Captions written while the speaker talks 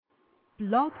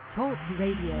Blog Talk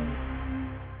Radio.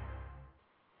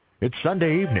 It's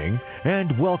Sunday evening,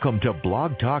 and welcome to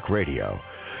Blog Talk Radio.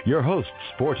 Your hosts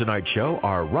for tonight's show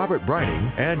are Robert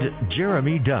Brining and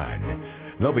Jeremy Dunn.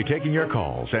 They'll be taking your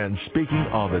calls and speaking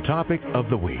on the topic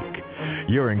of the week.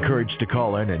 You're encouraged to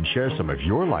call in and share some of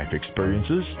your life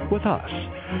experiences with us.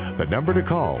 The number to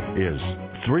call is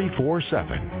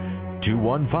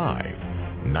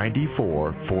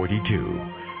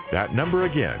 347-215-9442. That number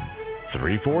again,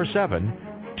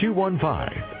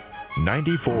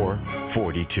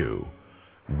 347-215-9442.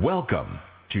 Welcome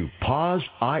to Pause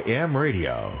I Am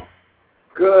Radio.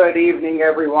 Good evening,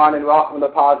 everyone, and welcome to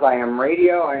Pause I Am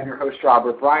Radio. I am your host,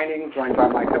 Robert Brining, joined by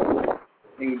my co-host,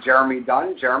 Jeremy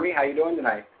Dunn. Jeremy, how you doing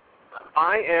tonight?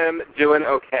 I am doing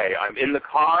okay. I'm in the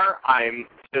car. I'm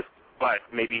just,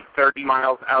 maybe 30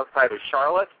 miles outside of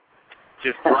Charlotte,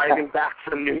 just driving back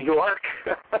from New York.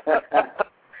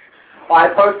 Well, I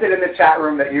posted in the chat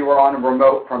room that you were on a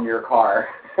remote from your car.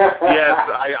 Yes,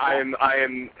 I'm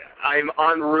en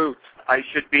route. I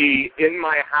should be in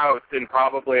my house in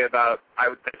probably about, I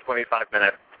would say, 25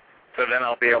 minutes. So then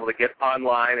I'll be able to get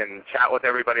online and chat with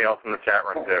everybody else in the chat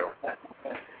room too.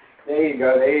 There you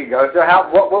go. So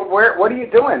what are you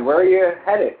doing? Where are you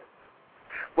headed?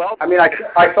 Well, I mean, I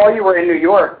saw you were in New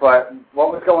York, but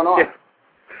what was going on? Yeah.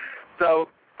 So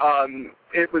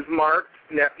it was Mark's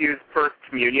nephew's first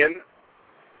communion,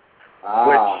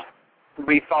 which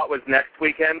we thought was next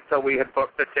weekend, so we had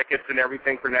booked the tickets and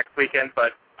everything for next weekend,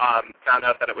 but found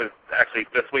out that it was actually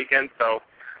this weekend, so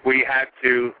we had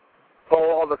to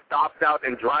pull all the stops out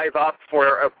and drive up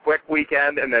for a quick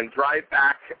weekend and then drive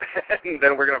back, and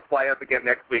then we're going to fly up again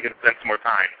next week and spend some more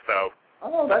time. So.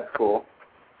 Oh, that's cool.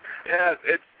 Yeah,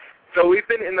 so we've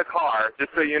been in the car,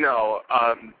 just so you know,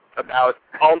 about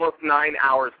almost 9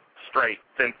 hours straight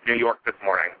since New York this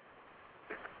morning.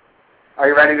 Are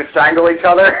you ready to strangle each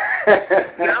other?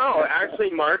 No,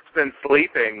 actually, Mark's been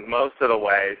sleeping most of the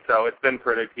way, so it's been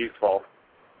pretty peaceful.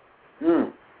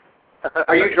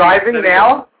 Are you driving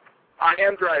now? I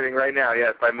am driving right now.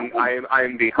 Yes, I'm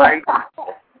behind.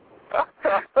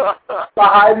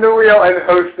 Behind the wheel and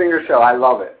hosting your show. I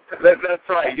love it. That's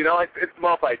right. You know, it's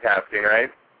multitasking,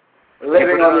 right?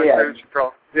 Living on the edge.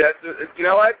 Control. Yeah, you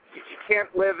know what? You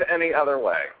can't live any other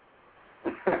way.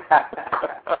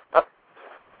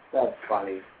 That's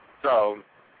funny. So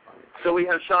we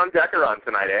have Shawn Decker on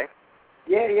tonight, eh?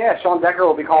 Yeah. Shawn Decker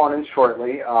will be calling in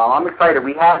shortly. I'm excited.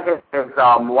 We had his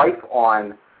wife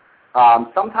on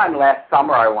sometime last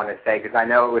summer, I want to say, because I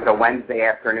know it was a Wednesday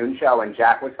afternoon show and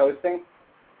Jack was hosting.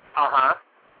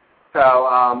 So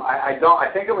I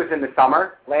think it was in the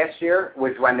summer last year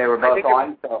was when they were both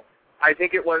on. So I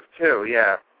think it was too,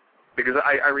 yeah, because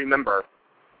I remember.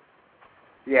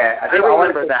 Yeah, I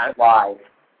remember that. Live.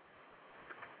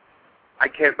 I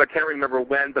can't remember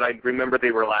when, but I remember they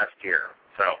were last year.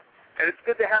 So, and it's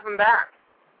good to have him back.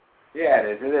 Yeah,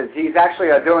 it is. He's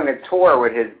actually doing a tour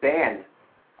with his band,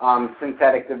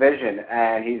 Synthetic Division,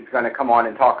 and he's going to come on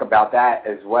and talk about that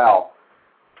as well.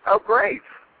 Oh, great.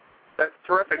 That's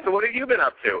terrific. So what have you been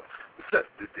up to?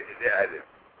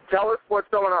 Tell us what's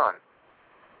going on.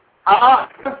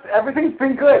 Everything's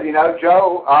been good. You know,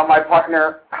 Joe, my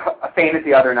partner, fainted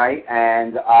the other night,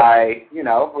 and I,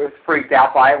 was freaked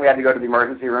out by it. We had to go to the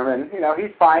emergency room, and,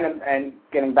 he's fine and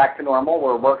getting back to normal.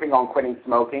 We're working on quitting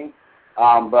smoking,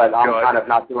 but I'm kind of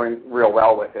not doing real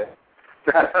well with it.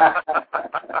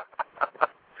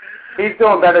 He's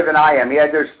doing better than I am. He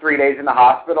had those 3 days in the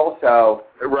hospital, so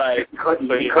right. he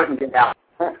couldn't get out.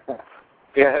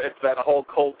 Yeah, it's that whole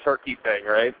cold turkey thing,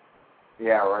 right?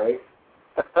 Yeah, right.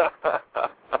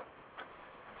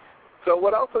 So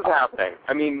what else is happening?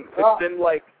 I mean, it's been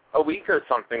like a week or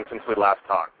something since we last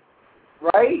talked.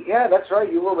 Right? Yeah, that's right.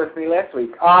 You were with me last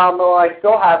week. Well, I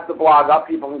still have the blog up.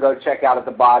 People can go check out at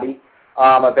the body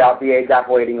about the ADAP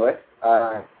waiting list.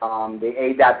 The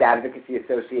ADAP Advocacy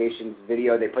Association's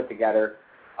video they put together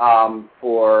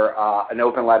for an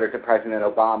open letter to President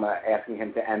Obama asking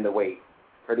him to end the wait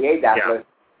for the ADAP list.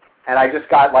 And I just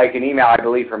got like an email, I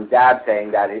believe, from Dab saying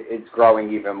that it's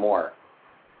growing even more.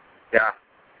 Yeah.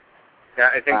 Yeah,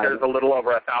 I think there's a little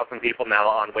over 1,000 people now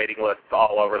on waiting lists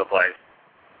all over the place.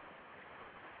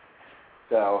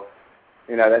 So,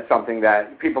 that's something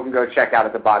that people can go check out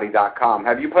at thebody.com.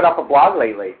 Have you put up a blog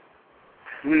lately?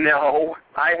 No,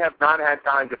 I have not had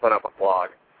time to put up a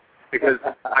blog because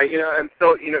I'm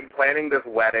still, planning this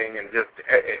wedding and just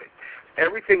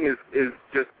everything is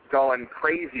just going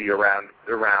crazy around,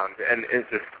 and it's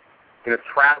just,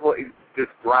 travel,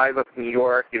 just drive up to New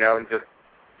York,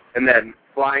 and then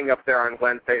flying up there on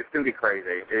Wednesday. It's going to be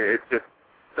crazy. It's just,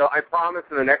 So I promise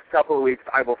in the next couple of weeks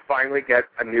I will finally get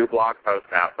a new blog post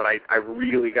out, but I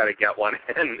really got to get one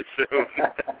in soon.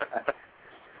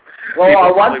 Well, people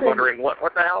are probably wondering what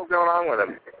the hell's going on with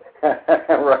him.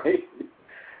 Right.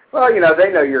 Well,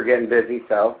 they know you're getting busy,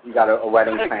 so you got a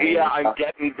wedding planning. Yeah, I'm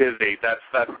getting busy. That's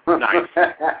nice.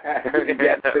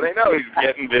 They know he's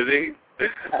getting busy.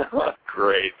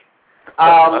 Great.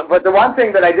 But the one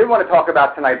thing that I did want to talk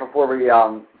about tonight before we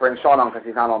bring Shawn on, because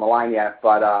he's not on the line yet,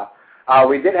 but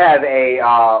we did have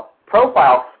a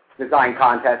profile design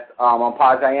contest on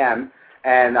POZ.IM,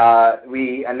 and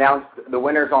we announced the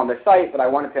winners on the site, but I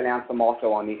wanted to announce them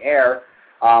also on the air.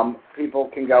 People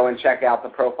can go and check out the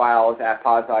profiles at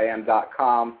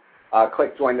POZ.IM.com.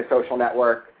 Click Join the Social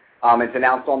Network. It's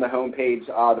announced on the homepage.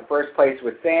 The first place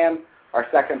was Sam, our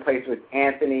second place was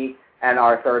Anthony, and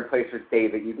our third place was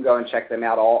David. You can go and check them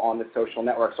out all on the social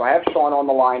network. So I have Shawn on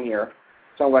the line here,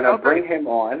 so I'm going to bring him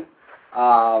on,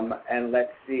 and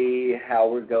let's see how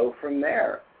we go from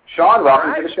there. Shawn,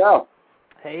 welcome to the show.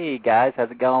 Hey, guys. How's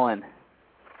it going?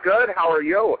 Good. How are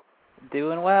you?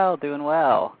 Doing well, doing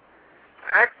well.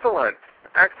 Excellent.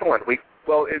 Excellent.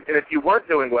 Well, if you weren't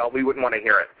doing well, we wouldn't want to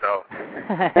hear it. So.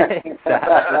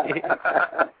 Exactly.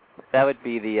 That would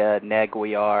be the neg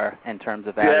we are in terms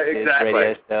of Attitudes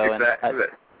radio show,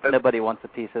 and nobody wants a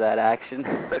piece of that action.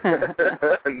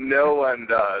 No one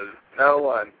does. No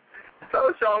one.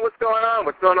 So, Shawn, what's going on?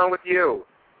 What's going on with you?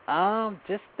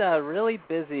 Just really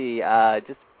busy.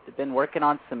 Just been working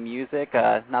on some music.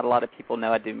 Not a lot of people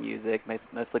know I do music.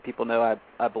 Mostly people know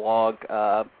I blog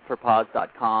for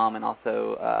POZ.com and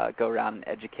also go around and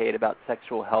educate about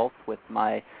sexual health with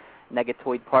my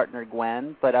negatoid partner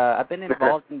Gwenn, but I've been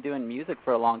involved in doing music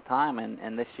for a long time,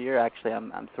 and this year actually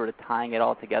I'm sort of tying it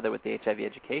all together with the HIV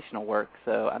educational work,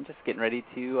 so I'm just getting ready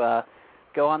to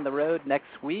go on the road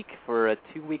next week for a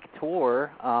 2-week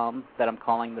tour that I'm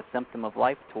calling the Symptom of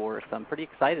Life Tour, so I'm pretty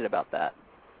excited about that.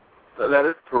 That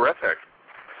is terrific.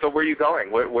 So where are you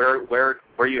going? Where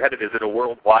are you headed? Is it a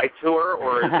worldwide tour,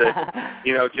 or is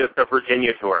it just a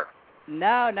Virginia tour?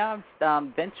 No,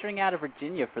 I'm venturing out of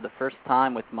Virginia for the first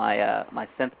time with my my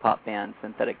synth pop band,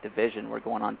 Synthetic Division. We're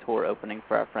going on tour opening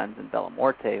for our friends in Bella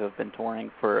Morte, who have been touring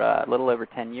for a little over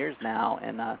 10 years now,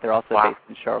 and they're also based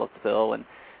in Charlottesville, and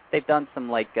they've done some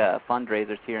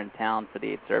fundraisers here in town for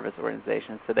the AIDS Service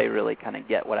Organization, so they really kind of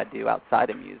get what I do outside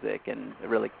of music, and they're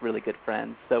really good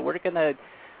friends. So we're gonna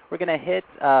hit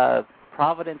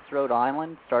Providence, Rhode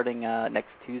Island, starting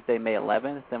next Tuesday, May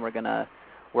 11th, then we're gonna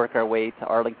work our way to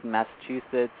Arlington,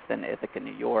 Massachusetts, then Ithaca,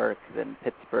 New York, then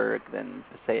Pittsburgh, then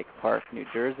Passaic Park, New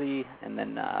Jersey, and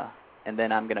then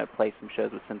I'm going to play some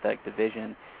shows with Synthetic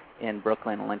Division in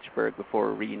Brooklyn and Lynchburg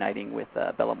before reuniting with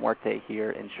Bella Morte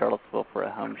here in Charlottesville for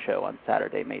a home show on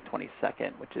Saturday, May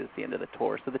 22nd, which is the end of the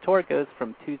tour. So the tour goes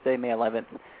from Tuesday, May 11th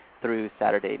through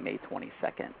Saturday, May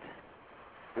 22nd.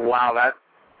 Wow, that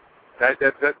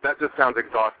just sounds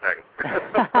exhausting.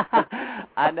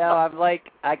 I know.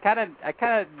 I kind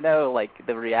of know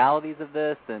the realities of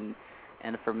this, and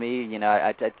for me,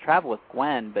 I travel with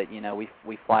Gwenn, but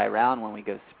we fly around when we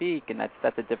go speak, and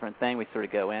that's a different thing. We sort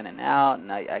of go in and out,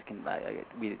 and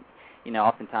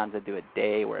oftentimes I do a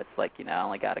day where it's I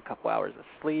only got a couple hours of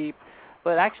sleep.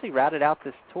 But I actually routed out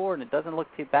this tour, and it doesn't look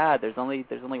too bad. There's only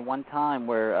one time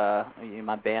where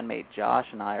my bandmate Josh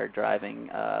and I are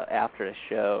driving after a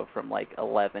show from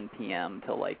 11 p.m.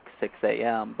 till 6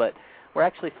 a.m. But we're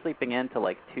actually sleeping in till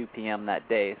 2 p.m. that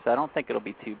day, so I don't think it'll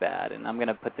be too bad. And I'm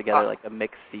gonna put together a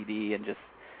mixed CD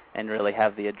and really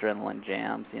have the adrenaline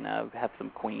jams, have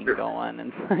some Queen going,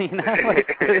 and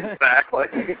Exactly.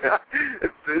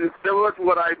 It's similar to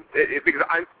what because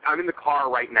I'm in the car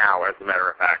right now, as a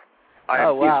matter of fact.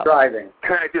 He's driving.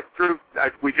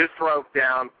 We just drove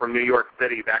down from New York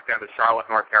City back down to Charlotte,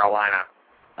 North Carolina.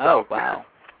 Oh, wow.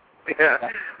 Yeah,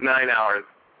 9 hours.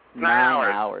 9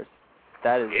 hours.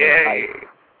 That is a hike.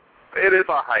 It is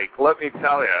a hike, let me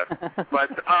tell you.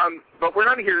 But we're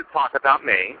not here to talk about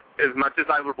me, as much as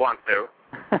I would want to.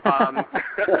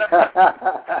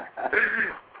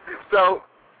 So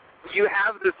you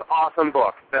have this awesome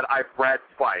book that I've read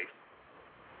twice.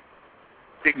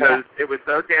 Because it was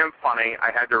so damn funny,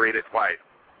 I had to read it twice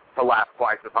to laugh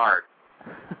twice as hard.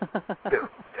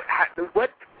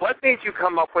 What made you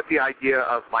come up with the idea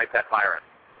of My Pet Virus?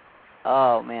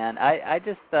 Oh man, I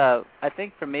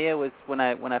think for me it was when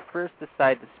I first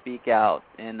decided to speak out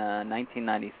in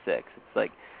 1996.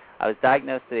 It's I was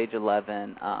diagnosed at age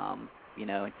 11.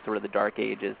 It's sort of the dark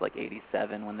ages,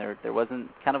 87, when there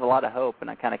wasn't kind of a lot of hope, and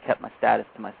I kind of kept my status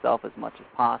to myself as much as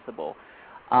possible.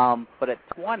 But at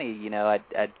 20,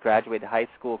 I'd graduated high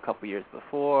school a couple years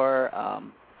before,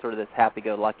 sort of this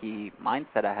happy-go-lucky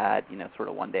mindset I had, sort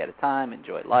of one day at a time,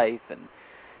 enjoy life, and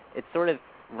it sort of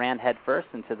ran headfirst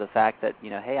into the fact that,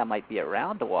 hey, I might be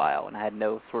around a while, and I had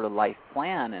no sort of life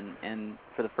plan, and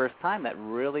for the first time that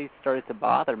really started to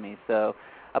bother me. So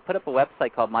I put up a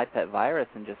website called My Pet Virus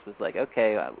and just was like,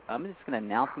 okay, I'm just going to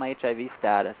announce my HIV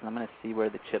status, and I'm going to see where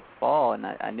the chips fall. And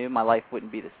I knew my life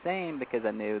wouldn't be the same because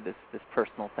I knew this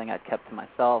personal thing I'd kept to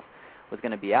myself was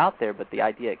going to be out there, but the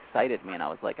idea excited me, and I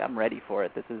was like, I'm ready for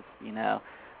it. This is, I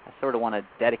sort of want to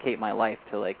dedicate my life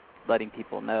to, like, letting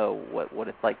people know what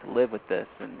it's like to live with this.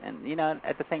 And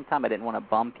at the same time, I didn't want to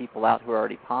bum people out who are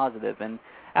already positive. And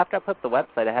after I put up the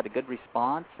website, I had a good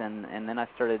response, and then I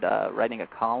started writing a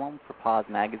column for Pause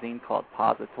magazine called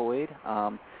Positoid.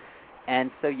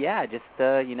 And so, yeah, just,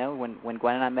 when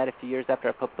Gwenn and I met a few years after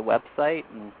I put up the website,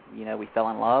 and, we fell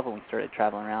in love and we started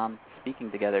traveling around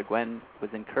speaking together, Gwenn was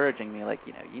encouraging me, like,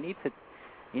 you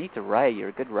need to write. You're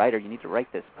a good writer. You need to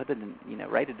write this. Put it in,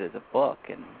 write it as a book.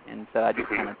 And so I just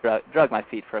kind of drug my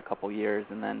feet for a couple years,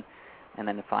 and then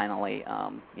finally,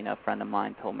 a friend of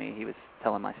mine told me he was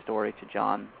telling my story to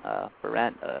Shawn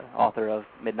Decker, author of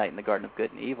Midnight in the Garden of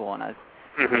Good and Evil, and I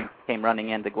came running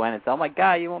into Gwenn and said, "Oh my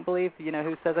God, you won't believe,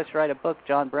 who says I should write a book,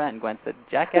 John Brent." And Gwenn said,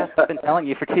 "Jackass has been telling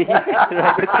you for 2 years to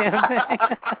write the damn thing."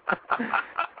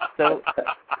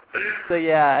 So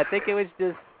yeah, I think it was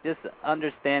just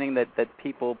understanding that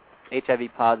people, HIV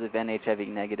positive and HIV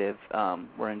negative,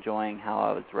 were enjoying how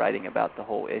I was writing about the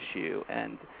whole issue,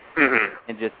 and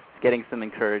just getting some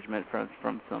encouragement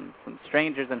from some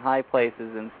strangers in high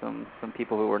places and some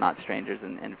people who were not strangers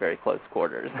in very close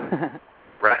quarters.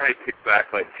 Right,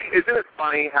 exactly. Isn't it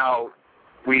funny how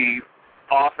we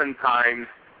oftentimes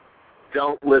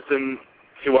don't listen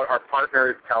to what our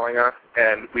partner is telling us,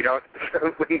 and we don't.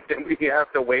 we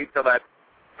have to wait till that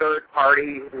third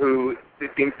party who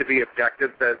seems to be objective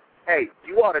says, "Hey,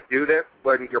 you ought to do this,"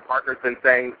 when your partner's been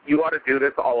saying, "You ought to do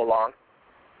this all along."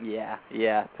 Yeah,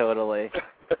 totally.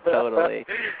 Totally.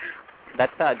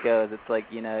 That's how it goes. It's like,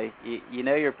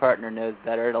 your partner knows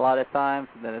better a lot of times,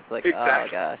 and then it's like,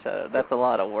 exactly. Oh, gosh, that's a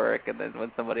lot of work. And then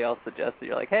when somebody else suggests it,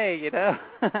 you're like, hey, Hey,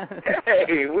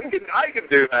 I can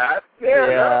do that. Yeah.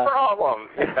 No problem.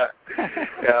 Yeah.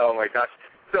 Oh, my gosh.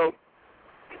 So,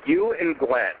 you and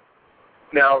Gwenn.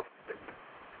 Now,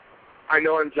 I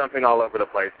know I'm jumping all over the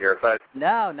place here, but...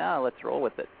 No, let's roll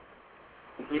with it.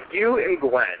 You and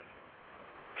Gwenn,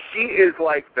 she is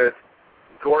like this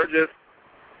gorgeous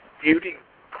beauty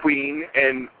queen,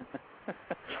 and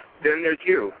then there's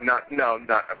you. I'm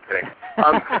kidding.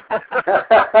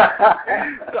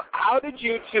 So how did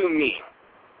you two meet?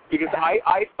 Because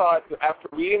I thought, after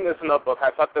reading this in the book, I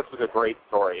thought this was a great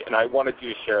story, and I wanted you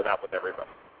to share that with everybody.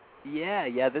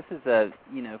 Yeah, this is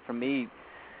for me,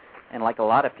 and like a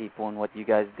lot of people and what you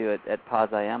guys do at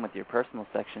Pause IM with your personal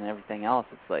section and everything else,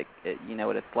 it's like,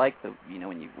 what it's like,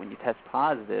 when you test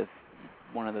positive,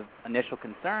 one of the initial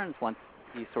concerns once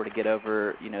you sort of get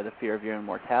over, the fear of your own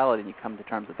mortality and you come to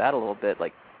terms with that a little bit,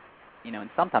 like, and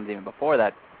sometimes even before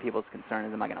that, people's concern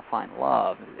is, am I going to find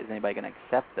love? Is anybody going to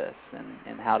accept this?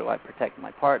 And how do I protect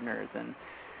my partners? And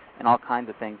all kinds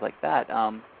of things like that.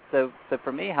 So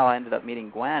for me, how I ended up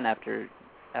meeting Gwenn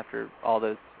after all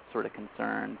those sort of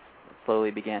concerns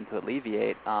slowly began to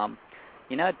alleviate,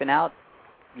 I'd been out,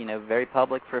 very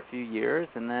public for a few years,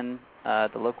 and then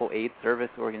the local AIDS service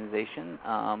organization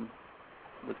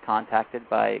was contacted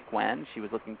by Gwenn. She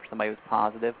was looking for somebody who was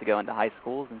positive to go into high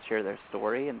schools and share their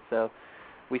story, and so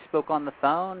we spoke on the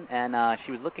phone, and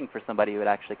she was looking for somebody who had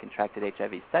actually contracted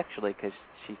HIV sexually, because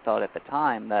she thought at the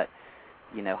time that,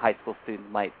 high school students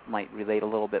might relate a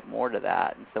little bit more to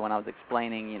that. And so when I was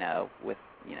explaining, with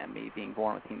me being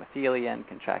born with hemophilia and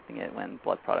contracting it when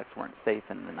blood products weren't safe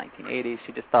in the 1980s,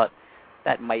 she just thought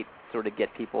that might sort of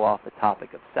get people off the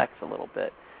topic of sex a little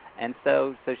bit. And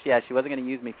so she wasn't going to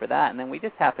use me for that. And then we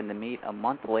just happened to meet a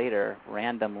month later,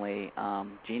 randomly.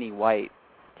 Jeannie White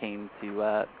came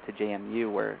to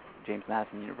JMU, where James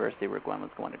Madison University, where Gwenn was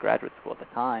going to graduate school at the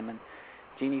time. And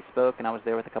Jeannie spoke, and I was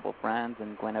there with a couple of friends,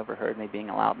 and Gwenn overheard me being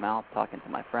a loudmouth talking to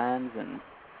my friends.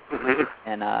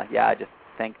 And I just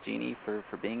thanked Jeannie for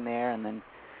being there. And then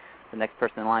the next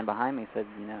person in line behind me said,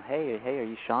 hey, are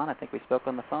you Shawn? I think we spoke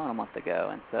on the phone a month ago.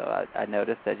 And so I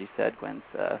noticed, as you said, Gwenn's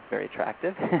very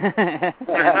attractive.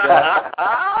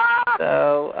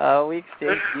 So we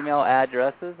exchanged email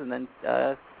addresses, and then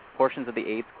portions of the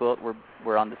AIDS quilt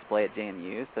were on display at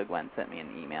JMU. So Gwenn sent me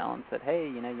an email and said, hey,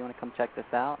 you want to come check this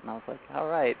out? And I was like, all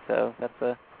right. So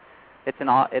it's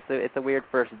a weird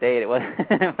first date. It was,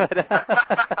 but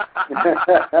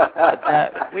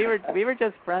we were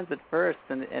just friends at first,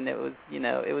 and it was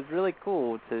it was really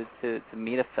cool to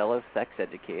meet a fellow sex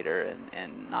educator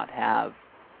and not have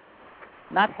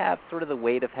not have sort of the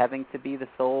weight of having to be the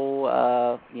sole,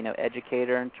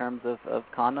 educator in terms of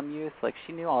condom use. Like,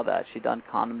 she knew all that. She'd done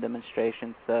condom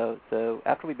demonstrations. So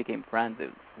after we became friends,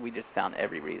 we just found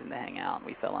every reason to hang out, and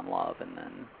we fell in love, and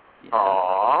then.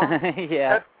 Aww.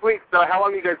 Yeah. That's sweet. So how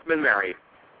long have you guys been married?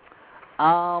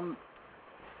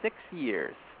 6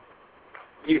 years.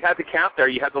 You had to count there.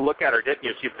 You had to look at her, didn't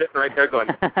you? She's sitting right there going,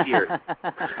 6 years.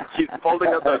 She's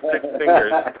holding up those 6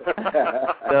 fingers.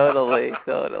 Totally.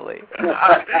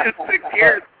 6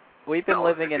 years. We've been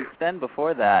living in Spin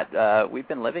before that. We've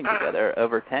been living together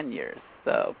over 10 years.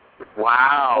 So.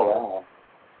 Wow.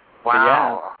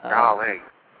 Wow. Yeah, golly.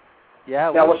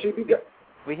 Yeah. Now, will she be good?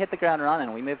 We hit the ground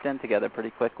running. We moved in together pretty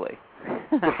quickly.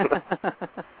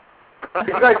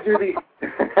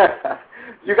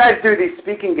 You guys do these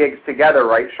speaking gigs together,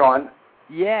 right, Shawn?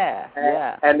 Yeah.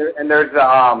 And there's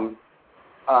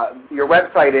your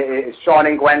website is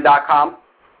ShawnandGwenn.com.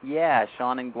 Yeah,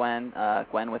 Shawn and Gwenn,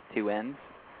 Gwenn with 2 N's.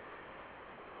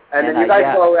 And then you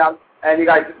guys go around and you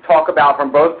guys talk about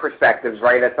from both perspectives,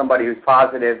 right? As somebody who's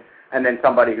positive and then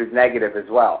somebody who's negative as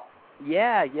well.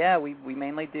 Yeah. We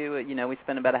mainly do. We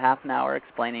spend about a half an hour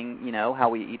explaining, how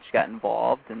we each got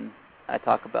involved, and I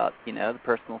talk about, the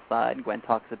personal side. Gwenn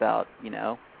talks about,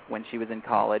 when she was in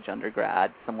college,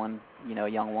 undergrad, someone, a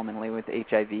young woman living with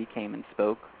HIV came and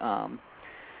spoke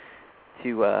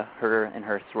to her and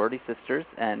her sorority sisters,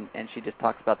 and she just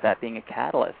talks about that being a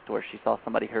catalyst, where she saw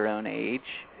somebody her own age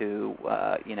who,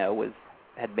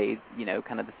 had made,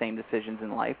 kind of the same decisions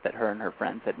in life that her and her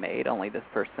friends had made, only this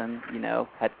person,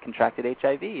 had contracted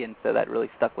HIV, and so that really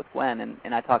stuck with Gwenn,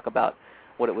 and I talk about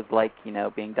what it was like,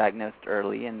 being diagnosed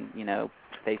early and,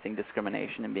 facing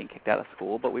discrimination and being kicked out of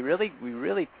school. But we really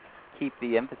keep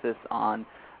the emphasis on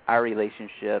our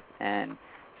relationship and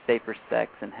safer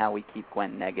sex and how we keep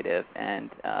Gwenn negative.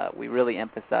 And we really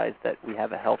emphasize that we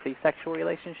have a healthy sexual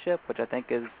relationship, which I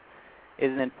think is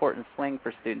an important swing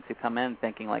for students who come in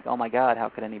thinking like, oh my God, how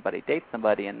could anybody date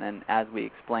somebody? And then as we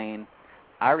explain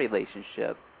our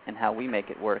relationship and how we make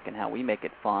it work and how we make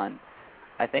it fun,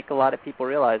 I think a lot of people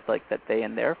realize like that they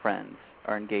and their friends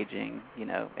are engaging,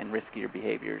 in riskier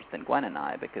behaviors than Gwenn and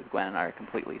I, because Gwenn and I are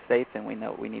completely safe and we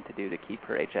know what we need to do to keep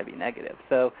her HIV negative.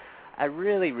 So I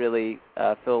really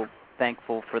feel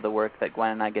thankful for the work that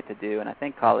Gwenn and I get to do, and I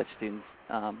think college students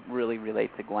really relate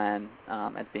to Gwenn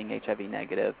as being HIV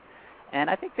negative. And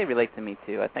I think they relate to me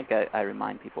too. I think I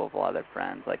remind people of a lot of their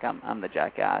friends. Like I'm the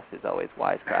jackass who's always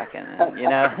wisecracking,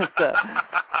 and so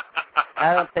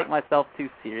I don't take myself too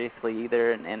seriously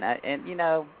either. And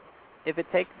if it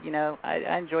takes,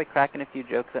 I enjoy cracking a few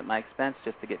jokes at my expense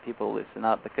just to get people to loosen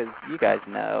up, because you guys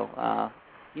know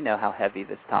how heavy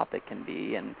this topic can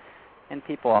be, and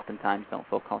people oftentimes don't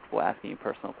feel comfortable asking you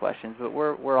personal questions. But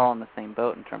we're all in the same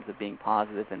boat in terms of being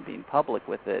positive and being public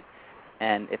with it.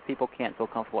 And if people can't feel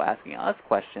comfortable asking us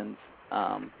questions,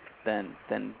 then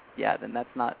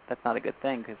that's not a good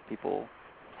thing, because people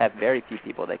have very few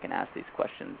people they can ask these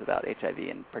questions about HIV,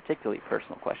 and particularly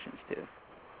personal questions too.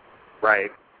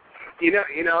 Right. And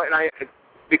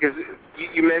because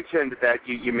you mentioned that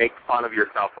you make fun of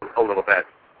yourself a little bit,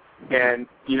 and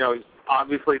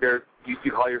obviously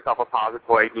you call yourself a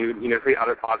positoid, you say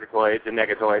other positoids and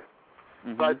negatoids,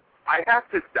 but I have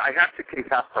to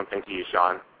confess something to you,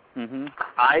 Shawn. Mm-hmm.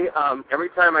 Every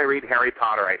time I read Harry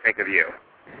Potter, I think of you.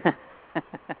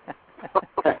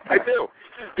 I do,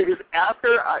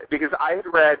 because I had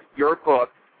read your book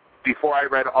before I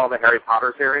read all the Harry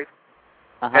Potter series,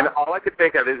 and all I could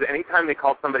think of is anytime they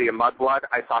called somebody a mudblood,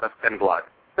 I thought of thin blood.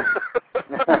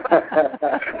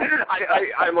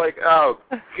 I'm like, oh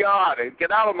God,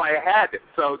 get out of my head.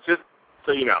 So just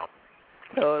so you know.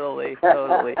 Totally.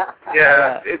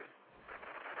 Yeah.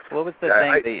 What was the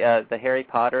thing? The Harry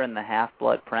Potter and the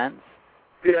Half-Blood Prince?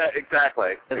 Yeah,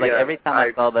 exactly. It's like every time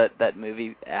I saw that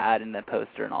movie ad and the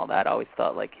poster and all that, I always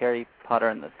thought like Harry Potter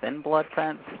and the Thin Blood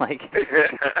Prince. Like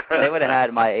they would have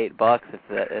had my $8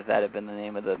 if that had been the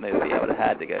name of the movie. I would have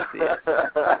had to go see it.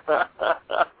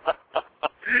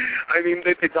 I mean,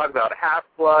 they talk about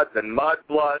half-bloods and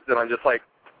mud-bloods, and I'm just like,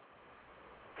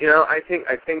 I think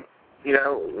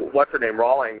what's her name,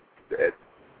 Rowling,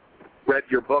 read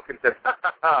your book and said,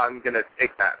 I'm going to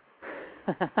take that.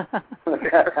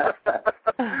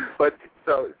 But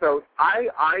so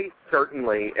I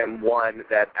certainly am one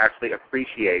that actually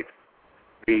appreciates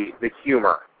the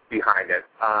humor behind it.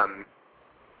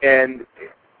 And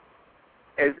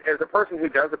as a person who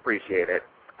does appreciate it,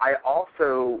 I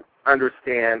also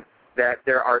understand that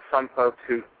there are some folks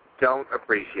who don't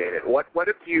appreciate it.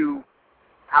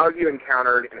 How have you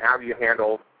encountered and how have you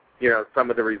handled, some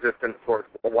of the resistance towards,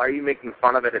 well, why are you making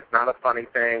fun of it? It's not a funny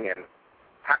thing. And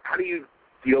how do you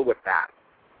deal with that?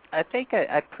 I think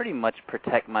I pretty much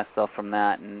protect myself from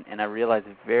that, and I realized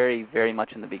it very, very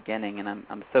much in the beginning, and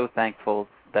I'm so thankful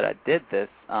that I did this.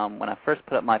 When I first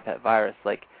put up My Pet Virus,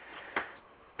 like,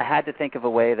 I had to think of a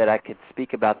way that I could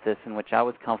speak about this in which I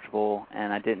was comfortable,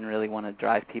 and I didn't really want to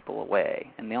drive people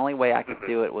away. And the only way I could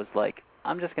do it was, like,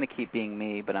 I'm just going to keep being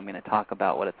me, but I'm going to talk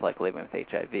about what it's like living with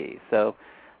HIV. So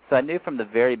I knew from the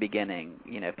very beginning,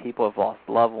 people have lost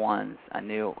loved ones. I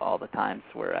knew all the times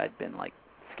where I'd been, like,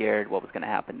 scared what was going to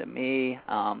happen to me.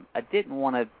 I didn't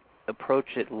want to approach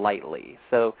it lightly.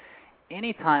 So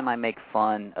anytime I make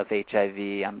fun of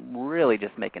HIV, I'm really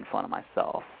just making fun of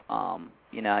myself.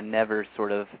 I never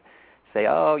sort of say,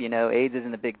 oh, AIDS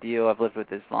isn't a big deal. I've lived with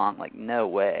this long. Like, no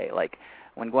way. Like,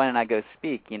 when Gwenn and I go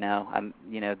speak,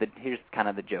 here's kind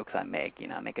of the jokes I make.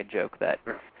 I make a joke that,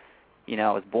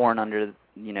 I was born under,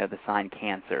 the sign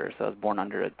cancer, so I was born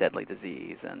under a deadly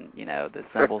disease, and, the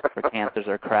symbols for cancers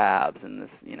are crabs, and this,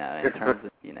 in terms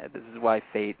of, this is why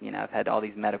fate, I've had all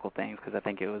these medical things because I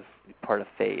think it was part of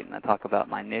fate, and I talk about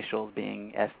my initials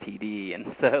being STD,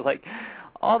 and so, like,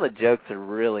 all the jokes are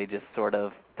really just sort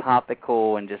of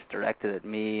topical and just directed at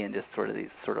me, and just sort of these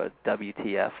sort of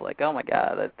WTF, like, oh my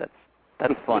God, that's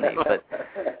funny,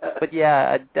 but yeah,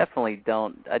 I definitely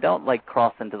don't like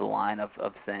cross into the line of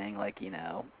saying, like,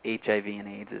 HIV and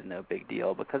AIDS is no big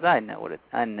deal, because I know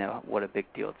what a big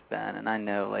deal it's been, and I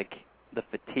know, like, the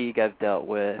fatigue I've dealt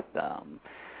with,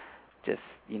 just,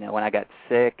 when I got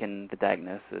sick and the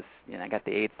diagnosis, I got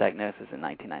the AIDS diagnosis in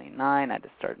 1999, I had to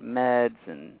start meds,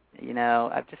 and,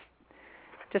 I've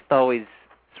just always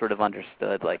sort of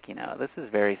understood, like, this is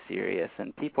very serious,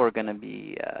 and people are going to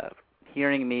be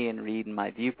hearing me and reading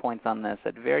my viewpoints on this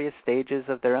at various stages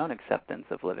of their own acceptance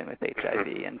of living with HIV.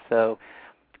 And so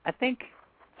I think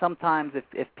sometimes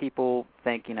if people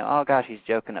think, oh gosh, he's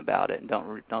joking about it, and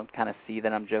don't kind of see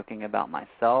that I'm joking about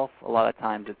myself, a lot of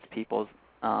times it's people's,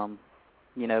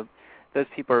 those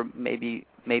people are maybe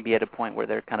at a point where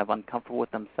they're kind of uncomfortable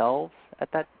with themselves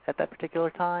at that particular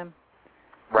time.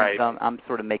 Right. So I'm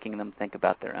sort of making them think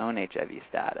about their own HIV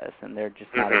status, and they're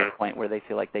just not at a point where they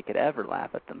feel like they could ever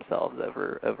laugh at themselves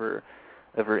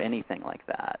over anything like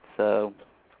that. So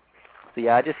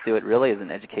yeah, I just do it really as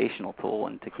an educational tool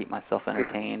and to keep myself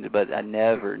entertained. But I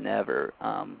never, and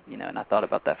I thought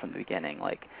about that from the beginning,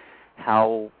 like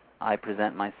how I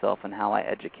present myself and how I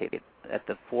educate it. At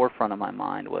the forefront of my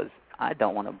mind was I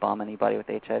don't want to bum anybody with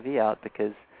HIV out,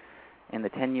 because in the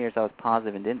 10 years I was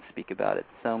positive and didn't speak about it,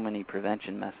 so many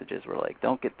prevention messages were like,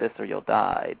 don't get this or you'll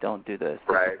die, don't do this,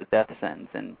 this is the death sentence.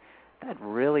 And that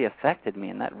really affected me,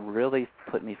 and that really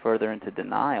put me further into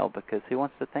denial, because who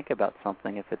wants to think about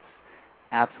something if it's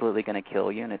absolutely going to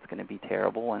kill you and it's going to be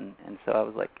terrible? And so I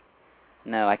was like,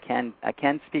 no, I can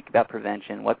speak about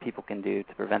prevention, what people can do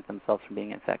to prevent themselves from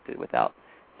being infected without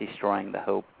destroying the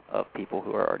hope of people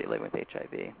who are already living with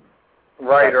HIV.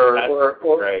 Right,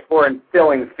 or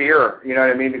instilling fear, you know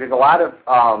what I mean? Because a lot of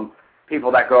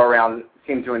people that go around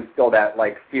seem to instill that,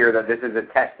 like, fear that this is a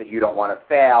test that you don't want to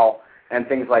fail and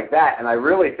things like that. And I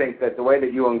really think that the way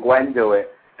that you and Gwenn do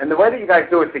it, and the way that you guys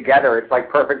do it together, it's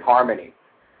like perfect harmony.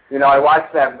 I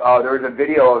watched that, there was a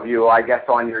video of you, I guess,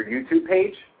 on your YouTube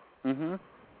page, the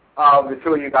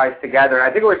two of you guys together.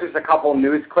 I think it was just a couple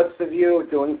news clips of you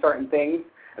doing certain things,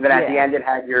 and then at the end it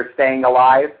had your Staying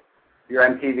Alive, your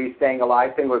MTV Staying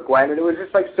Alive thing with Gwenn, and it was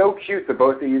just, like, so cute, the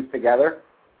both of you together.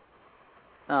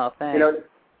 Oh, thanks.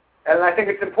 And I think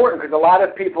it's important because a lot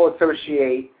of people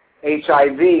associate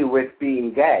HIV with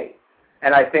being gay,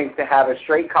 and I think to have a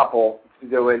straight couple to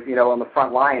do it, on the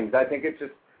front lines, I think it's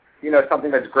just,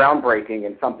 something that's groundbreaking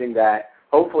and something that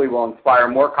hopefully will inspire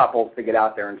more couples to get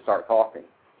out there and start talking.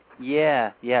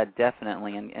 Yeah,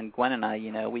 definitely. And Gwenn and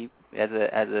I, we as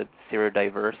a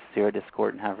serodiverse,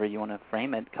 serodiscordant, however you want to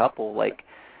frame it, couple, like,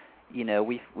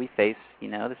 we face,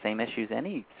 the same issues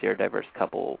any serodiverse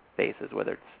couple faces,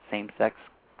 whether it's same-sex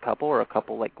couple or a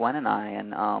couple like Gwenn and I.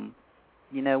 And,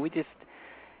 we just,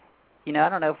 I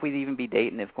don't know if we'd even be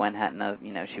dating if Gwenn hadn't,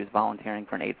 she was volunteering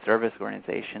for an AIDS service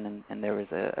organization, and there was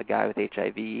a guy with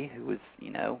HIV who was,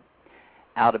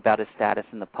 out about his status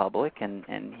in the public,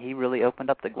 and he really opened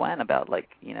up to Gwenn about, like,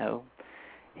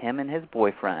 him and his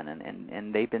boyfriend,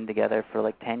 and they've been together for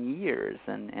like 10 years,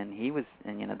 and he was,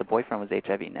 and the boyfriend was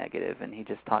HIV negative, and he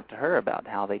just talked to her about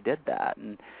how they did that.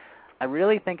 And I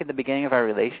really think at the beginning of our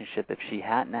relationship, if she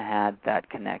hadn't had that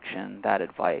connection, that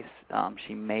advice,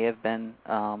 she may have been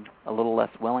a little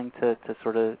less willing to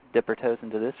sort of dip her toes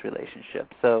into this relationship.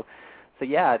 So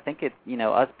yeah, I think it,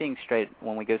 us being straight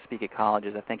when we go speak at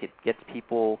colleges, I think it gets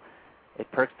people, it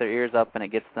perks their ears up and it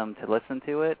gets them to listen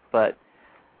to it. But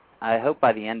I hope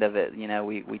by the end of it,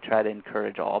 we try to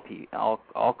encourage all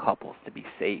couples to be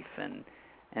safe and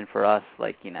And for us,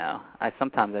 like, I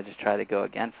sometimes just try to go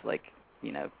against, like,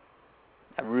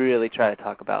 I really try to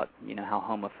talk about, how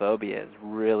homophobia has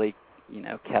really,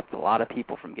 kept a lot of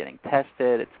people from getting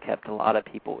tested. It's kept a lot of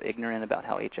people ignorant about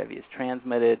how HIV is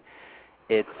transmitted.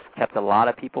 It's kept a lot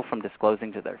of people from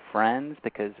disclosing to their friends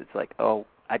because it's like, oh,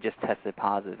 I just tested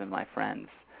positive and my friends,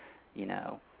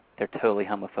 they're totally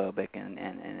homophobic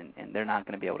and they're not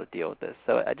going to be able to deal with this.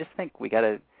 So I just think we got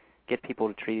to get people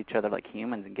to treat each other like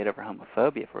humans and get over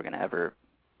homophobia if we're going to ever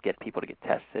get people to get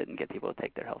tested and get people to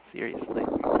take their health seriously.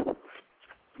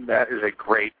 That is a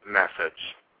great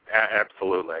message.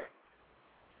 Absolutely.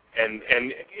 And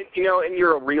and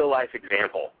you're a real life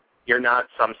example. You're not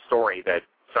some story that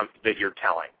you're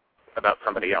telling about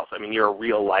somebody else. I mean, you're a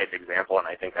real life example, and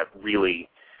I think that really,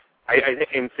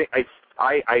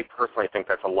 I personally think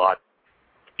that's a lot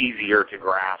easier to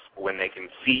grasp when they can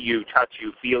see you, touch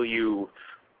you, feel you,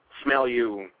 smell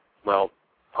you. Well,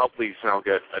 hopefully you smell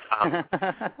good, but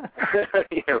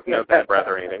no bad breath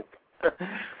or anything.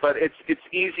 But it's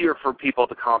easier for people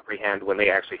to comprehend when they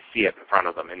actually see it in front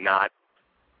of them and not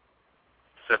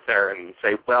sit there and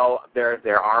say, well,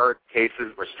 there are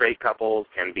cases where straight couples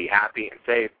can be happy and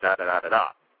safe, da da da da da.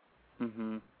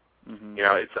 Mhm. Mhm.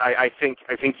 I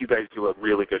think you guys do a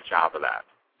really good job of that.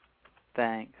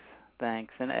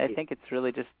 Thanks. And I think it's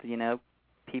really just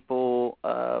people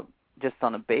just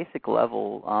on a basic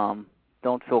level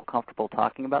don't feel comfortable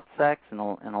talking about sex, and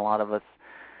a lot of us,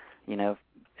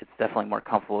 it's definitely more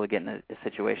comfortable to get in a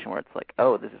situation where it's like,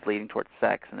 oh, this is leading towards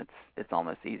sex, and it's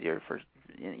almost easier for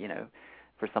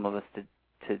for some of us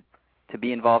to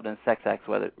be involved in a sex act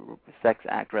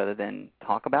rather than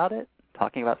talking about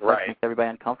sex right. makes everybody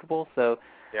uncomfortable. So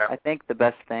yeah. I think the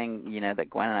best thing that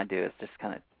Gwenn and I do is just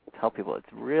kind of tell people it's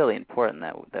really important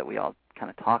that we all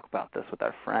kind of talk about this with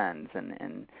our friends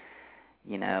and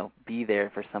be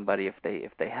there for somebody if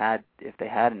they had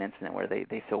an incident where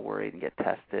they feel worried and get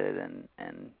tested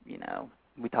and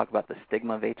we talk about the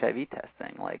stigma of HIV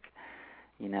testing, like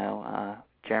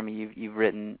Jeremy, you've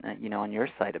written on your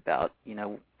site about you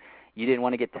didn't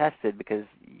want to get tested because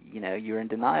you were in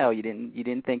denial. You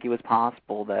didn't think it was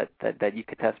possible that you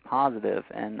could test positive,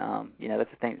 and that's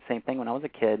the same thing when I was a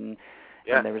kid, and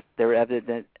there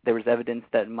was evidence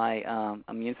that my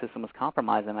immune system was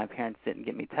compromised, and my parents didn't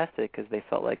get me tested because they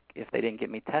felt like if they didn't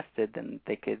get me tested, then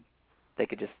they could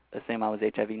just assume I was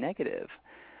HIV negative.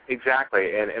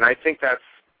 Exactly, and I think that's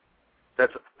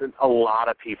a lot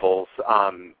of people's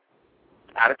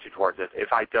attitude towards it.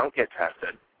 If I don't get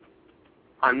tested,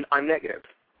 I'm negative.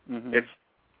 Mm-hmm. It's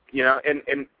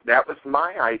and that was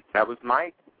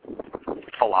my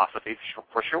philosophy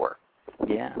for sure.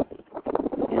 Yeah.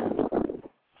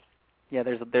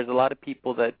 There's a lot of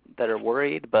people that are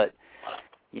worried, but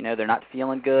they're not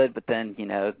feeling good. But then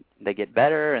they get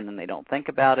better, and then they don't think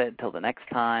about it until the next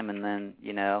time, and then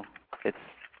it's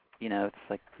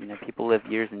like people live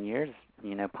years and years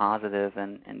positive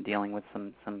and dealing with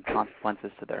some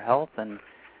consequences to their health and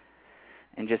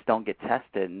just don't get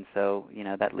tested, and so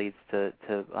that leads to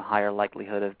a higher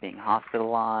likelihood of being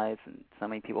hospitalized, and so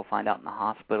many people find out in the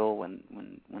hospital when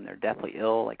they're deathly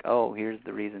ill, like, oh, here's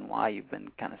the reason why you've been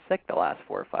kind of sick the last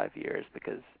 4 or 5 years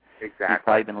because you've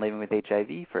probably been living with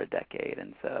HIV for a decade,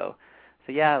 and so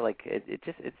yeah, like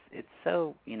it's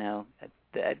so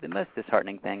the most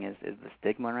disheartening thing is the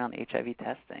stigma around HIV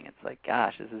testing. It's like,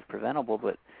 gosh, this is preventable,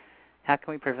 but how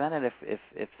can we prevent it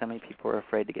if so many people are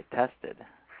afraid to get tested?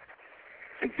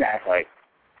 Exactly.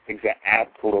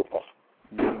 Absolutely.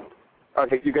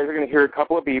 Okay, you guys are going to hear a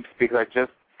couple of beeps because I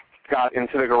just got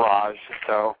into the garage.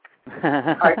 So,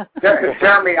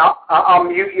 Jeremy, I'll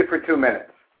mute you for 2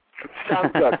 minutes.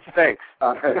 Sounds good. Thanks.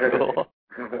 Cool.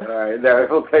 All right, there,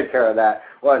 we'll take care of that.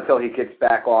 Well, until he gets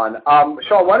back on.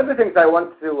 Shawn, one of the things I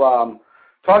wanted to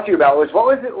talk to you about was what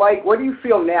was it like? What do you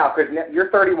feel now? Because you're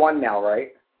 31 now,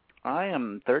 right? I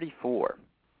am 34.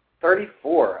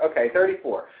 34. Okay,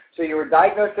 34. So you were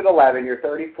diagnosed at 11. You're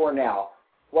 34 now.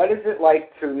 What is it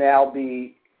like to now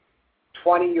be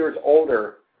 20 years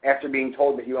older after being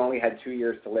told that you only had 2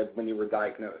 years to live when you were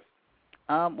diagnosed?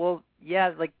 Well,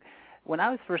 yeah, like when I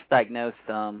was first diagnosed,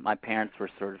 my parents were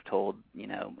sort of told,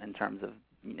 in terms of,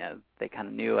 they kind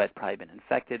of knew I'd probably been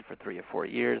infected for 3 or 4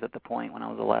 years at the point when I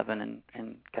was 11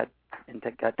 and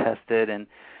got tested, and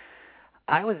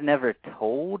I was never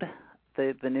told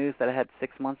the news that I had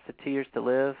 6 months to 2 years to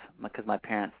live because my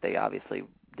parents, they obviously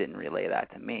didn't relay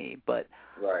that to me. But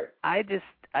right. I just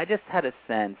had a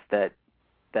sense that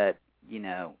the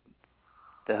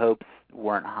hopes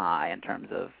weren't high in terms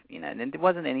of and it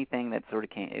wasn't anything that sort of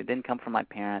came. It didn't come from my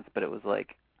parents, but it was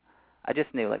like I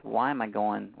just knew like why am I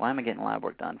getting lab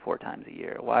work done 4 times a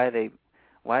year? Why are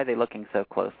they looking so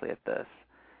closely at this?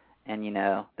 and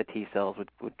the T cells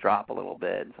would drop a little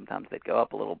bit, and sometimes they'd go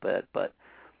up a little bit, but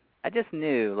I just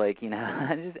knew,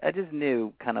 I just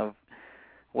knew kind of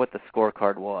what the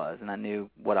scorecard was, and I knew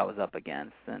what I was up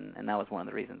against, and that was one of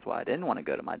the reasons why I didn't want to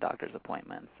go to my doctor's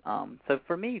appointments. So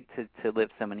for me to live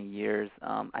so many years,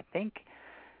 I think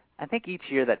each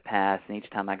year that passed and each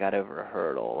time I got over a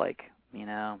hurdle,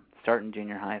 starting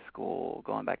junior high school,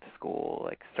 going back to school,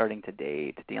 starting to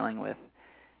date, dealing with,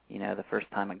 the first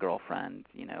time a girlfriend,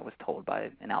 was told by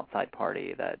an outside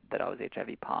party that I was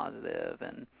HIV positive,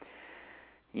 and,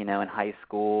 in high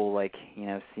school,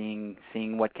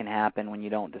 seeing what can happen when you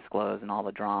don't disclose and all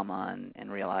the drama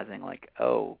and realizing,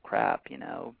 oh, crap,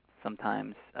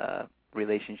 sometimes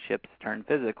relationships turn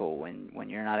physical when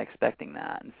you're not expecting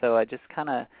that. And so I just kind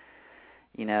of,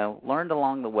 learned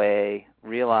along the way,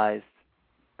 realized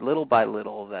little by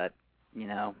little that,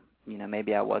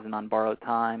 maybe I wasn't on borrowed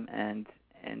time, and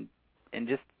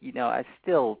just, I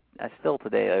still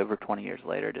today, over 20 years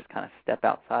later, just kind of step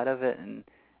outside of it and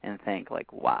think,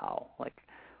 wow,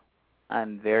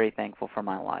 I'm very thankful for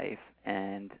my life,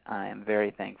 and I am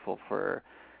very thankful for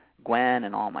Gwenn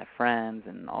and all my friends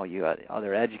and all you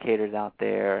other educators out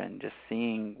there, and just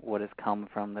seeing what has come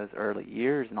from those early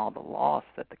years and all the loss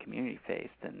that the community faced,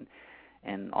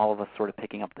 and all of us sort of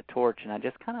picking up the torch. And I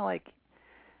just kind of I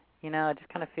just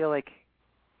kind of feel like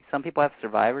some people have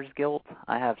survivor's guilt.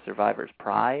 I have survivor's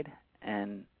pride,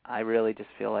 and I really just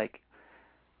feel like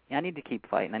I need to keep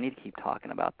fighting. I need to keep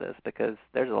talking about this, because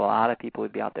there's a lot of people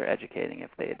who'd be out there educating if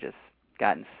they had just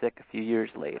gotten sick a few years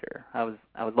later. I was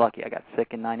lucky. I got sick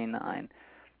in 99.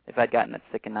 If I'd gotten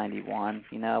sick in 91,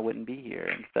 I wouldn't be here.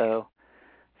 And so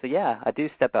yeah, I do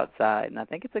step outside, and I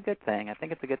think it's a good thing. I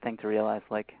think it's a good thing to realize,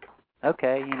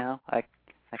 okay, I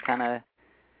kind of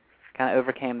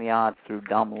overcame the odds through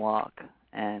dumb luck,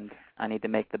 and I need to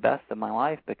make the best of my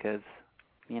life because,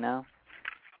 I'm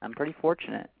pretty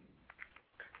fortunate.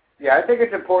 Yeah, I think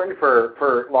it's important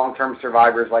for long-term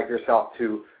survivors like yourself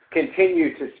to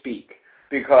continue to speak,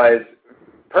 because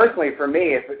personally for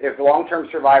me, if long-term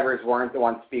survivors weren't the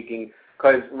ones speaking,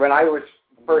 because when I was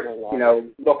first,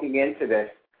 looking into this,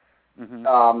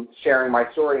 sharing my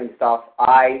story and stuff,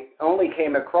 I only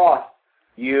came across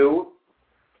you,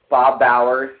 Bob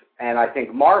Bowers, and I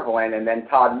think Marvelyn, and then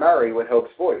Todd Murray with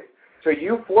Hope's Voice. So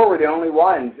you four were the only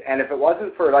ones, and if it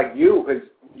wasn't for you, because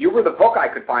you were the book I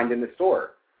could find in the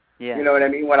store. Yeah. You know what I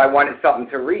mean? When I wanted something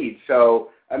to read.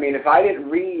 So, I mean, if I didn't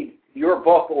read your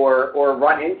book or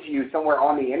run into you somewhere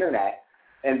on the internet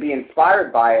and be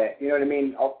inspired by it, you know what I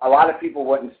mean? A lot of people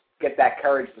wouldn't get that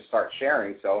courage to start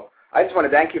sharing. So I just want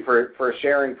to thank you for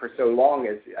sharing for so long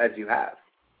as you have.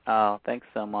 Oh, thanks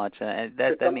so much. And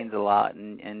that means a lot.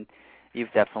 And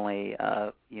you've definitely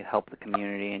you helped the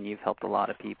community, and you've helped a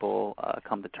lot of people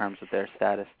come to terms with their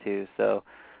status too. So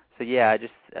yeah, I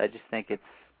just think it's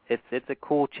a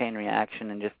cool chain reaction,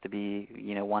 and just to be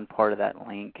one part of that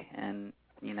link, and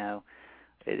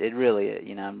it really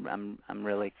I'm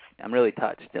really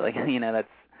touched.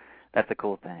 That's a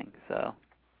cool thing. So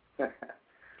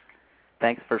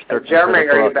thanks for searching Jeremy,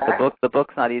 for are you the book. back? The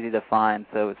book's not easy to find,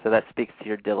 so that speaks to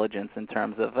your diligence in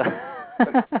terms of. Well,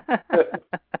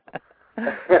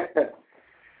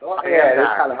 yeah,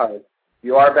 it's kind of hard.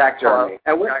 You are back, Jeremy.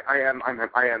 I am. I'm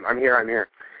here.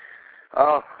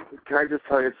 Oh, can I just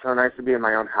tell you, it's so nice to be in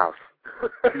my own house.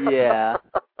 Yeah.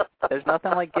 There's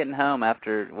nothing like getting home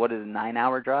after, what is it,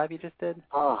 9-hour drive you just did?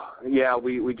 Oh, yeah,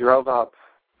 we drove up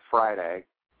Friday.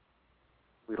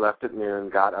 We left at noon,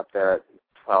 got up there at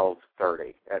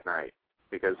 12:30 at night,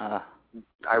 because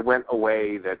I went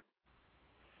away that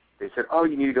they said, oh,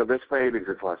 you need to go this way because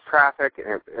there's less traffic.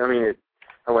 And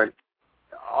I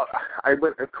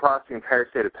went across the entire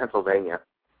state of Pennsylvania.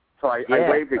 So I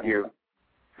waved at you,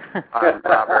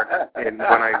 Robert, and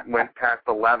when I went past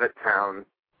the Levittown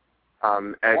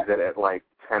exit at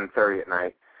 10:30 at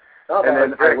night. Oh, and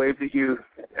then I waved at you,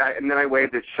 and then I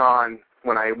waved at Shawn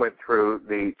when I went through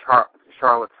the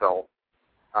Charlottesville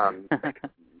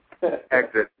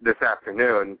exit this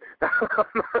afternoon.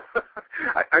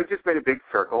 I just made a big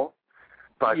circle,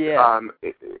 but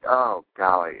oh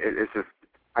golly, it's just,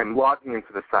 I'm logging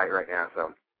into the site right now,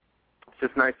 so it's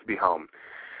just nice to be home.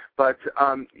 But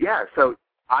so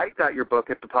I got your book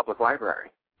at the public library.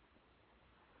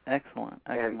 Excellent.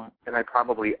 And I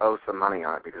probably owe some money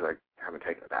on it because I haven't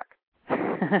taken it back.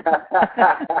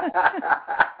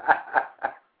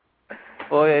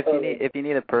 Well, if you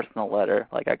need a personal letter,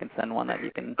 I can send one that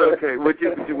you can. Okay, would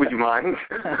you mind?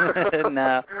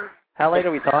 No. How late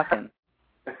are we talking?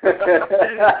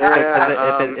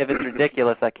 If it's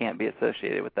ridiculous, I can't be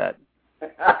associated with that.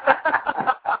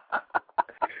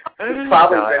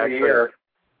 Probably been a year.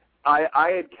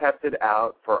 I had kept it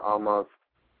out for almost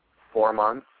 4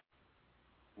 months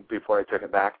before I took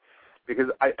it back because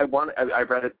I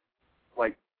read it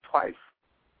like twice.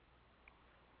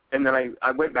 And then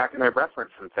I went back and I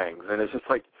referenced some things, and it's just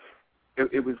like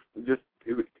it was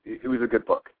a good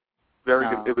book, very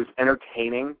good. It was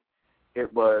entertaining.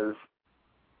 It was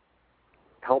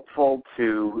helpful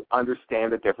to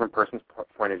understand a different person's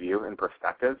point of view and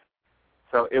perspective.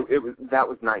 So that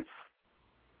was nice.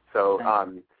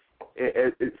 So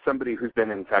it's somebody who's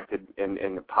been infected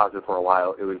and positive for a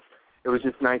while. It was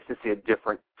just nice to see a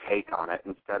different take on it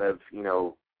instead of,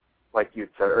 like you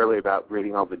said earlier about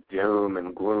reading all the doom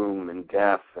and gloom and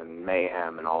death and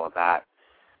mayhem and all of that.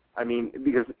 I mean,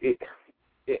 because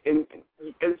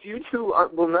as you two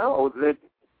will know, that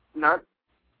not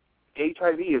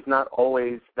HIV is not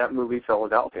always that movie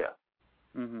Philadelphia.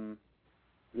 Mm-hmm.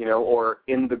 Or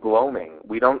In the Gloaming.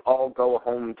 We don't all go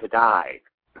home to die.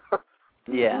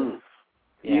 Yeah.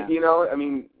 Yeah. I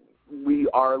mean, we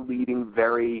are leading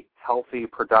very healthy,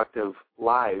 productive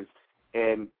lives.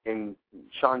 And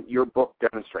Shawn, your book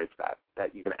demonstrates that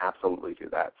you can absolutely do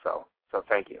that. So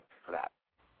thank you for that.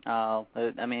 Oh,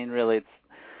 I mean, really,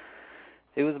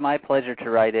 it was my pleasure to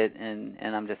write it, and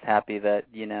I'm just happy that,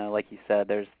 like you said,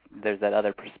 there's that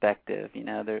other perspective.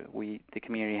 The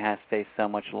community has faced so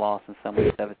much loss and so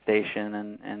much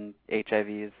devastation, and HIV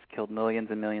has killed millions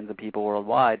and millions of people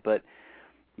worldwide. But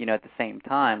at the same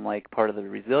time, like, part of the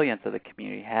resilience of the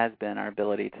community has been our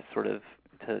ability to sort of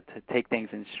to take things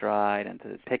in stride and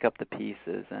to pick up the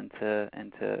pieces and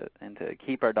to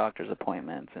keep our doctor's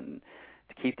appointments and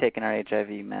to keep taking our HIV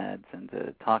meds and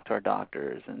to talk to our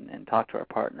doctors and talk to our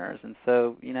partners. And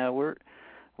so, we're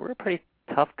a pretty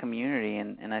tough community,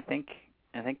 and I think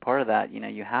part of that,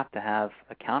 you have to have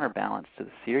a counterbalance to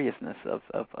the seriousness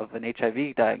of an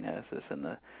HIV diagnosis and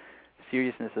the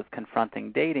seriousness of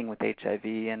confronting dating with HIV,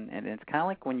 and it's kind of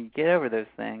like when you get over those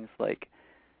things, like,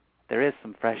 there is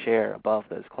some fresh air above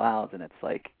those clouds, and it's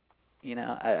like,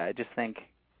 I just think,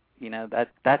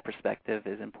 that perspective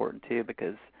is important too,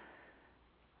 because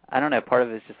I don't know, part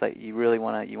of it is just like you really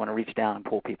want to reach down and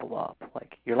pull people up.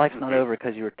 Like, your life's not over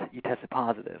because you tested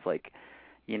positive. Like,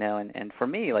 and for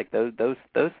me, like those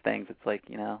things, it's like,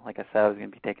 like I said, I was going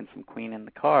to be taking some Queen in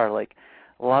the car. Like,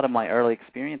 a lot of my early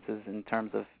experiences in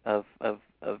terms of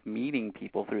meeting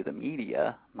people through the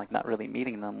media, like not really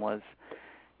meeting them, was,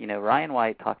 Ryan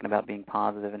White talking about being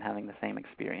positive and having the same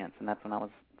experience, and that's when I was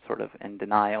sort of in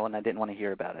denial and I didn't want to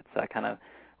hear about it. So I kind of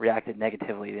reacted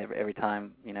negatively every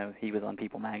time, he was on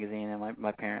People magazine and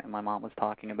my parent and my mom was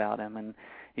talking about him, and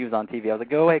he was on TV. I was like,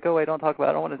 go away, don't talk about it.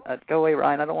 I don't want to, go away,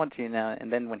 Ryan, I don't want you,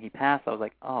 And then when he passed, I was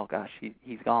like, oh gosh,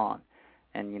 he's gone.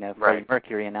 And, Freddie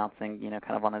Mercury announcing,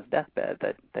 kind of on his deathbed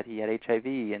that he had HIV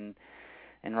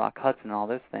and Rock Hudson and all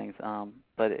those things.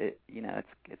 But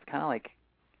it's kind of like,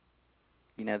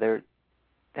 they're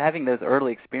having those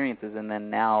early experiences and then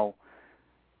now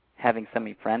having so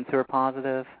many friends who are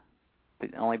positive, but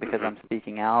only because I'm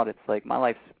speaking out. It's like my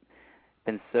life's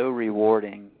been so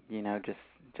rewarding,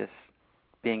 just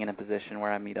being in a position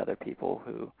where I meet other people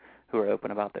who are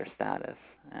open about their status.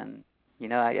 And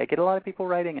I get a lot of people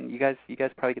writing, and you guys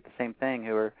probably get the same thing,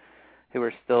 who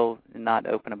are still not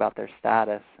open about their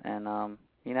status. And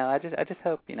I just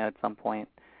hope at some point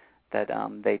that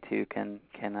they too can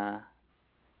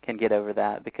get over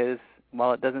that, because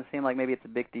while it doesn't seem like maybe it's a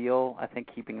big deal, I think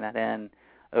keeping that in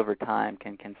over time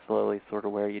can slowly sort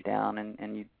of wear you down,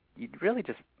 and you really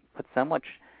just put so much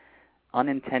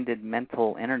unintended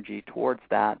mental energy towards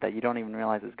that you don't even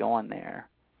realize is going there.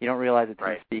 You don't realize it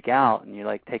until you speak out and you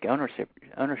like take ownership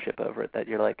over it, that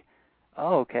you're like,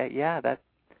 oh, okay, yeah,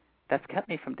 that's kept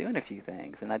me from doing a few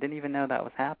things, and I didn't even know that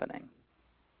was happening.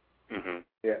 Mm-hmm.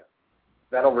 Yeah,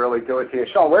 that'll really do it to you.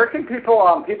 Shawn, where can people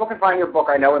can find your book?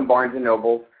 I know in Barnes &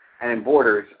 Noble and in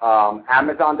Borders.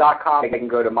 Amazon.com. They can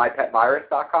go to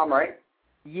mypetvirus.com, right?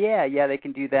 Yeah, they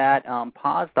can do that.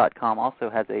 Pause.com also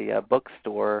has a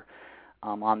bookstore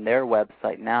on their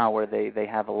website now, where they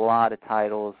have a lot of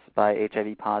titles by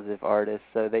HIV-positive artists.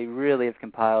 So they really have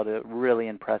compiled a really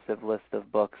impressive list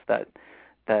of books that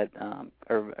are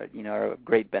a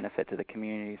great benefit to the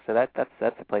community. So that's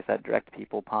the place I'd direct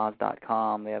people.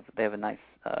 Pause.com. They have a nice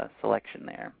selection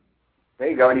there. There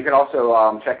you go, and you can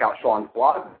also check out Shawn's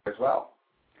blog as well.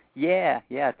 Yeah,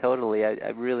 totally. I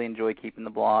really enjoy keeping the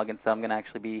blog, and so I'm going to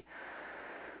actually be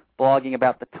blogging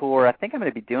about the tour. I think I'm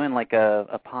going to be doing like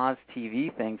a Pause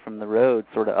TV thing from the road,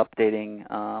 sort of updating,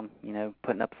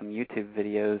 putting up some YouTube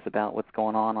videos about what's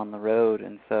going on the road,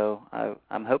 and so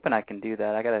I'm hoping I can do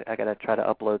that. I gotta try to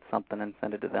upload something and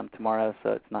send it to them tomorrow,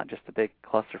 so it's not just a big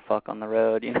clusterfuck on the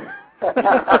road,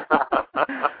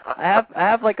 I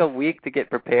have like a week to get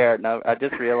prepared, and I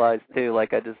just realized too,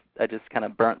 like I just kind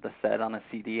of burnt the set on a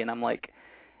CD, and I'm like,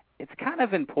 it's kind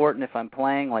of important if I'm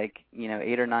playing like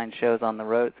 8 or 9 shows on the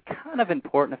road. It's kind of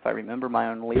important if I remember my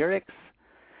own lyrics.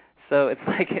 So it's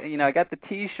like I got the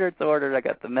T-shirts ordered, I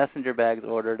got the messenger bags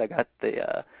ordered, I got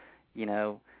the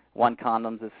One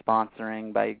Condoms is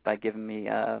sponsoring by giving me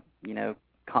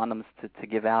condoms to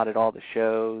give out at all the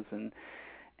shows, and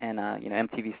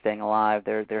MTV Staying Alive,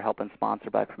 they're helping sponsor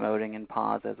by promoting in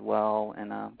Pause as well,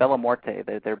 and Bella Morte,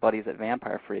 their buddies at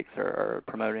Vampire Freaks are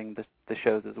promoting the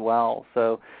shows as well.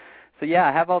 So yeah,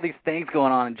 I have all these things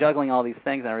going on and juggling all these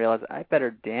things, and I realize I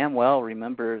better damn well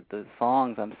remember the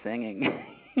songs I'm singing.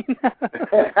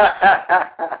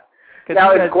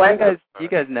 Now, you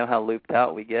guys know how looped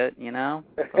out we get, sometimes.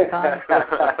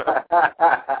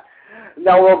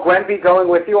 Now, will Gwenn be going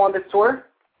with you on this tour?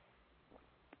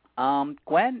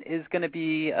 Gwenn is going to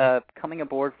be coming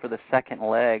aboard for the second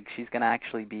leg. She's going to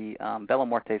actually be, Bella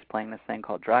Morte's playing this thing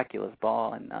called Dracula's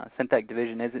Ball, and Synthetic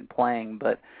Division isn't playing,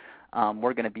 but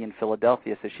we're going to be in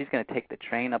Philadelphia, so she's going to take the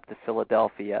train up to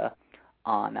Philadelphia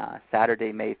on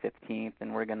Saturday, May 15th,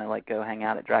 and we're going to go hang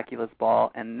out at Dracula's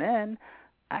Ball. And then,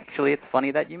 actually, it's funny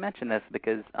that you mentioned this,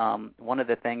 because one of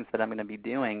the things that I'm going to be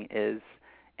doing is,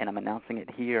 and I'm announcing it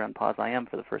here on Pause IM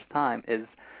for the first time, is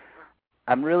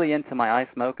I'm really into my ice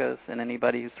mochas, and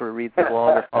anybody who sort of reads the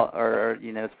blog or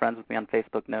is friends with me on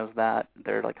Facebook knows that.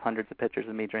 There are hundreds of pictures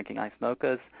of me drinking ice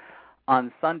mochas.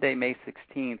 On Sunday, May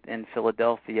 16th in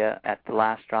Philadelphia at the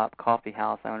Last Drop Coffee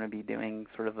House, I'm going to be doing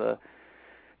sort of a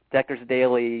Decker's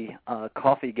Daily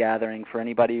coffee gathering for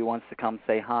anybody who wants to come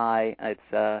say hi. It's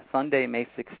Sunday, May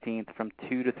 16th from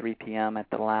 2 to 3 p.m. at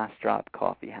the Last Drop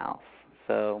Coffee House.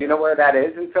 So, do you know where that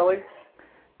is in Philly?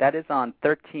 That is on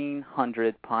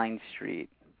 1300 Pine Street.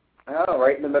 Oh,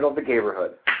 right in the middle of the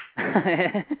neighborhood.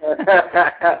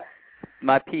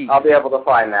 My peak. I'll be able to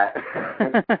find that.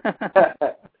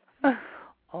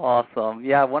 Awesome.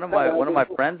 Yeah, one of my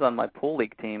friends on my pool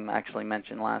league team actually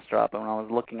mentioned Last Drop, and when I was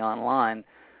looking online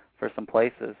for some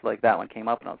places, that one came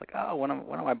up, and I was like, oh, one of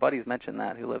my buddies mentioned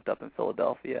that, who lived up in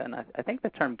Philadelphia, and I think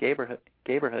the term Gayborhood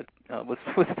was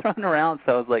thrown around,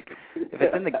 so I was like, if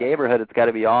it's in the Gayborhood, it's got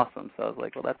to be awesome. So I was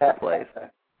like, well, that's the place.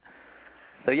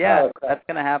 So yeah, that's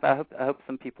gonna happen. I hope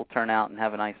some people turn out and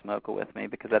have an ice mocha with me,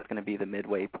 because that's gonna be the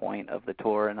midway point of the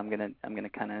tour, and I'm gonna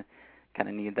kind of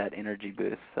need that energy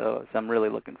boost. So I'm really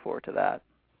looking forward to that.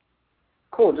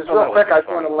 Cool. Just real quick, I just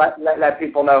want to let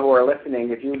people know who are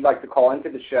listening, if you'd like to call into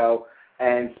the show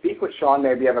and speak with Shawn,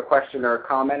 maybe you have a question or a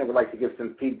comment and would like to give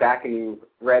some feedback and you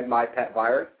read My Pet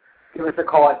Virus, give us a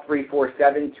call at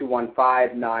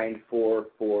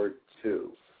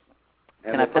 347-215-9442.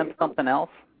 Can I pimp something else?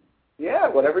 Yeah,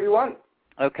 whatever you want.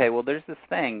 Okay, well, there's this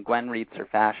thing. Gwenn reads her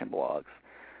fashion blogs,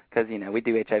 because, we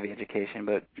do HIV education,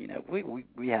 but,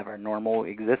 we have our normal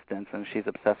existence, and she's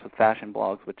obsessed with fashion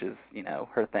blogs, which is,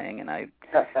 her thing, and I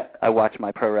watch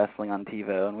my pro wrestling on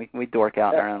TiVo, and we dork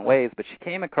out in our own ways, but she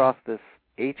came across this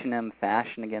H&M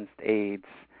Fashion Against AIDS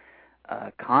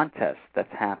contest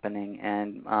that's happening,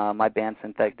 and my band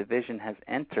Synthetic Division has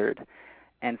entered,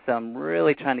 and so I'm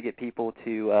really trying to get people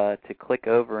to click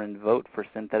over and vote for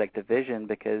Synthetic Division,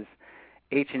 because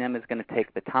H&M is going to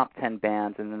take the top 10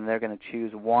 bands, and then they're going to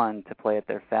choose one to play at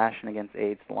their Fashion Against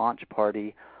AIDS launch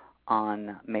party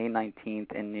on May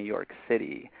 19th in New York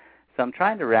City. So I'm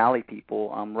trying to rally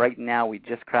people. Right now, we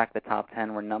just cracked the top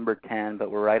 10. We're number 10,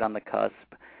 but we're right on the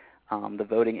cusp. The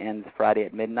voting ends Friday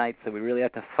at midnight, so we really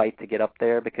have to fight to get up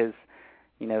there, because,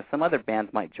 some other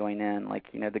bands might join in.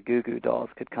 The Goo Goo Dolls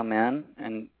could come in,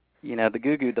 and, the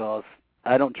Goo Goo Dolls,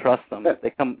 I don't trust them.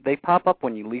 They pop up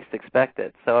when you least expect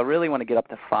it. So I really want to get up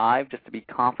to 5 just to be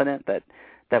confident that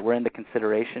we're into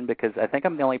consideration, because I think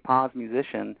I'm the only Pause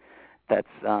musician that's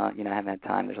I haven't had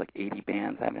time. There's 80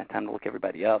 bands. I haven't had time to look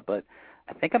everybody up, but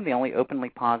I think I'm the only openly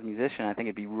Pause musician. I think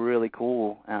it'd be really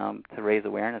cool to raise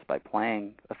awareness by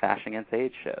playing a Fashion Against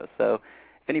AIDS show. So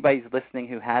if anybody's listening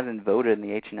who hasn't voted in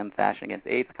the H&M Fashion Against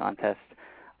AIDS contest,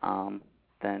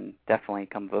 then definitely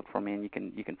come vote for me, and you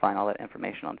can find all that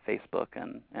information on Facebook.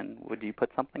 And would you put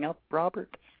something up,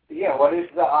 Robert? Yeah. What is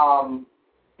the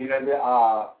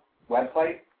the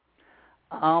website?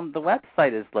 The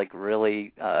website is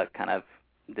really kind of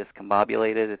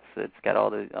discombobulated. It's got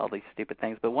all these stupid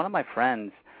things. But one of my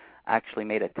friends actually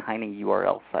made a tiny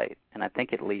URL site, and I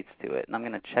think it leads to it. And I'm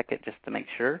going to check it just to make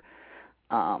sure.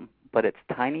 But it's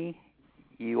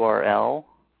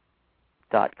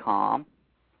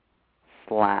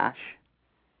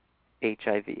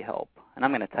tinyurl.com/HIV help. And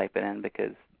I'm going to type it in,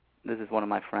 because this is one of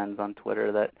my friends on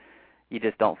Twitter that you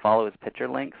just don't follow his picture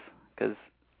links, because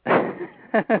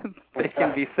they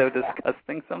can be so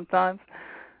disgusting sometimes.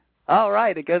 Oh,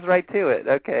 right. It goes right to it.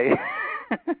 Okay.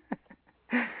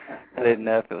 I didn't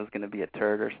know if it was going to be a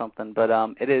turd or something, but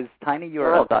it is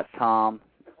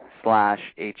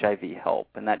tinyurl.com/HIV help,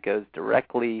 and that goes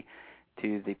directly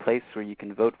to the place where you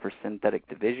can vote for synthetic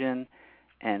division.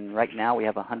 And right now we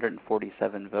have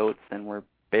 147 votes, and we're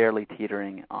barely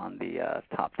teetering on the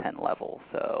top 10 level.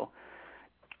 So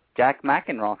Jack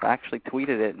McEnroe actually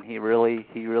tweeted it, and he really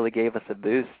gave us a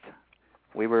boost.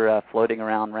 We were floating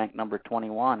around ranked number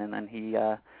 21, and then he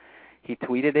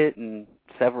tweeted it, and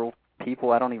several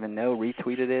people I don't even know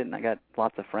retweeted it, and I got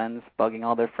lots of friends bugging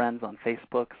all their friends on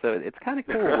Facebook. So it's kind of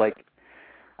cool. Like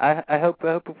I hope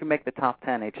if we make the top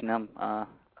 10, H&M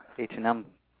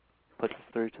puts us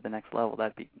through to the next level.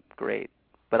 That'd be great.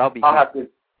 But I'll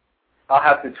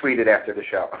have to tweet it after the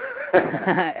show.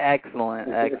 Excellent.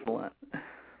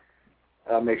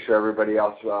 I'll make sure everybody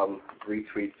else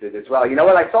retweets it as well. You know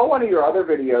what? I saw one of your other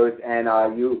videos, and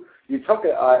you took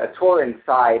a tour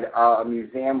inside a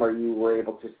museum where you were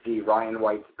able to see Ryan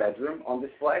White's bedroom on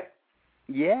display.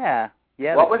 Yeah.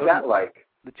 What was that like?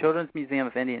 The Children's Museum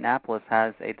of Indianapolis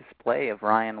has a display of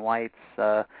Ryan White's,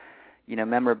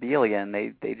 memorabilia, and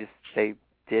they did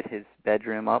his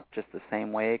bedroom up just the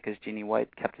same way because Jeannie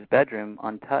White kept his bedroom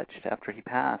untouched after he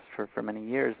passed for many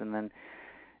years, and then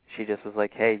she just was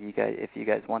like, hey, you guys, if you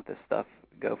guys want this stuff,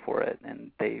 go for it,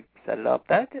 and they set it up.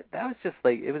 That was just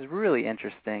like, it was really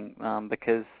interesting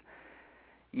because,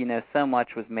 so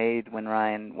much was made when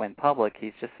Ryan went public.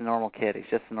 He's just a normal kid.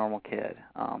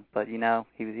 But, he was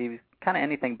kind of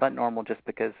anything but normal just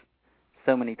because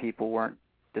so many people weren't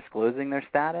disclosing their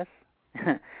status.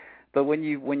 But when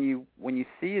you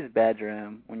see his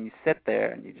bedroom, when you sit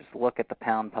there and you just look at the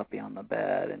pound puppy on the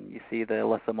bed, and you see the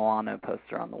Alyssa Milano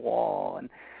poster on the wall, and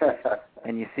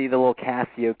and you see the little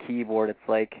Casio keyboard, it's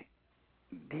like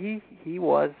he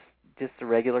was just a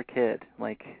regular kid.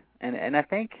 Like, and I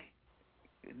think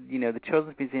the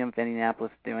Children's Museum of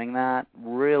Indianapolis doing that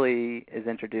really is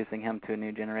introducing him to a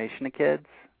new generation of kids,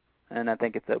 and I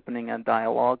think it's opening a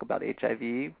dialogue about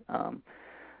HIV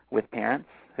with parents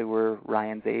who were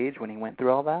Ryan's age when he went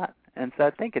through all that. And so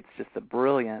I think it's just a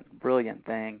brilliant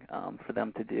thing for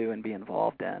them to do and be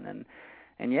involved in.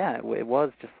 And yeah, it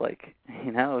was just like,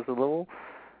 it was a little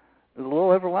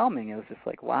overwhelming. It was just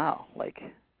like, wow, like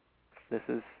this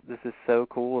is so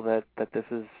cool that this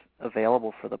is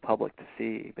available for the public to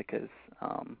see, because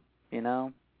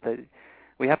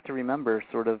we have to remember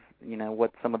sort of,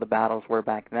 what some of the battles were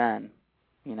back then.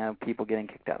 People getting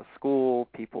kicked out of school,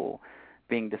 people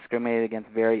being discriminated against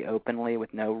very openly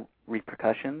with no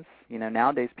repercussions.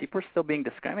 Nowadays people are still being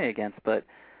discriminated against, but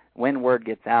when word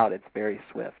gets out, it's very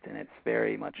swift, and it's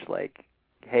very much like,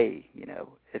 hey,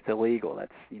 it's illegal.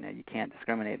 That's, you can't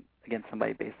discriminate against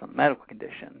somebody based on the medical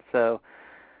condition. So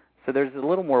there's a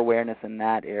little more awareness in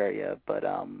that area, but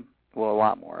a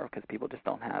lot more, because people just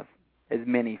don't have as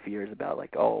many fears about,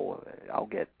 like, oh, I'll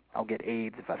get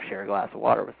AIDS if I share a glass of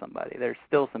water with somebody. There's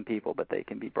still some people, but they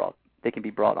can be brought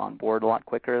on board a lot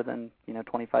quicker than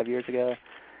 25 years ago.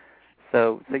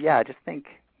 So yeah, I just think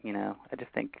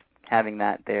having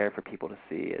that there for people to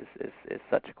see is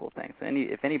such a cool thing. So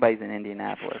if anybody's in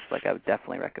Indianapolis, like, I would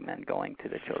definitely recommend going to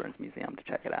the Children's Museum to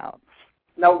check it out.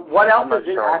 Now, what else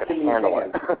is at the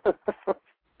museum?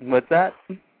 What's that?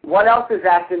 What else is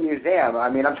at the museum? I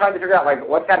mean, I'm trying to figure out, like,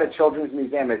 what's at a children's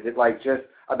museum? Is it like just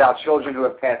about children who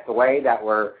have passed away that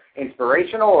were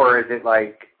inspirational, or is it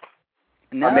like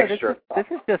No, a mixture? This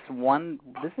is just one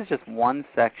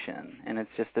section, and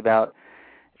it's just about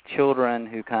children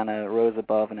who kind of rose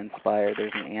above and inspired.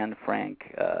 There's an Anne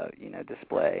Frank,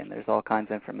 display, and there's all kinds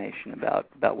of information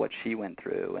about what she went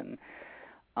through. And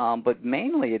but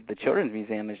mainly, the Children's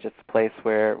Museum is just a place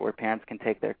where parents can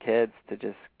take their kids to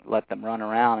just let them run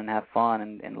around and have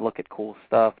fun and look at cool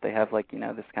stuff. They have, like,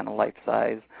 this kind of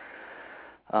life-size,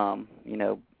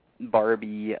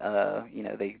 Barbie,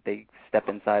 they step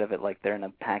inside of it like they're in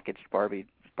a packaged Barbie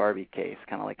case,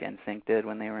 kind of like NSYNC did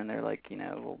when they were in their, like,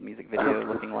 little music video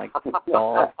looking like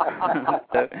dolls.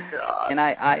 And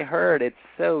I heard it's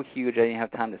so huge I didn't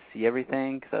have time to see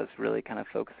everything because I was really kind of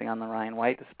focusing on the Ryan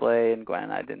White display, and Gwenn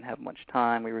and I didn't have much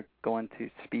time. We were going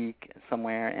to speak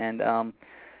somewhere, and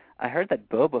I heard that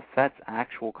Boba Fett's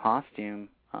actual costume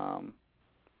from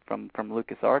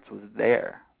LucasArts was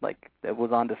there. Like, it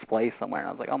was on display somewhere, and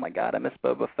I was like, oh my God, I miss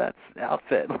Boba Fett's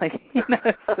outfit. Like,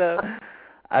 so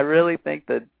I really think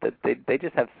that they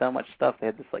just have so much stuff. They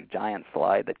had this, like, giant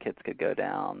slide that kids could go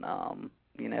down.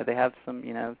 They have some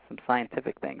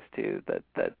scientific things too that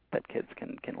kids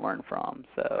can learn from.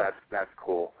 So that's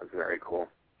cool. That's very cool.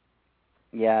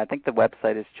 Yeah, I think the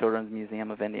website is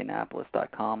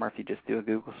childrensmuseumofindianapolis.com, or if you just do a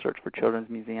Google search for Children's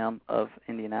Museum of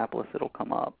Indianapolis, it'll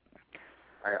come up.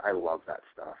 I love that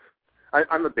stuff.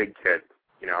 I'm a big kid,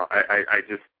 you know.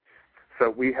 So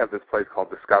we have this place called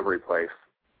Discovery Place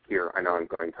here. I know I'm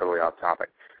going totally off topic,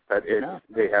 but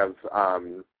they have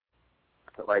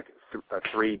like a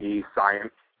 3D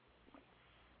science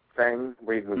thing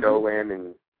where you can go in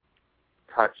and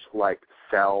touch like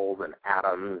cells and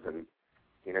atoms, and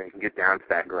you know, you can get down to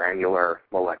that granular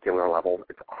molecular level.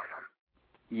 It's awesome.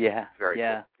 Yeah. It's very cool.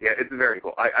 Yeah, it's very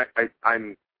cool.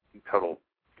 I'm a total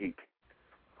geek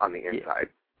on the inside.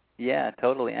 Yeah,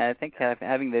 totally. And I think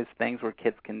having those things where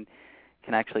kids can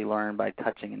actually learn by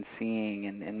touching and seeing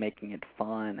and making it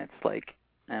fun, it's like,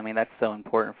 I mean, that's so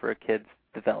important for a kid's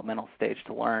developmental stage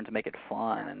to learn, to make it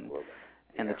fun.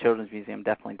 And the Children's Museum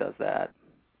definitely does that.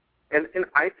 And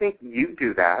I think you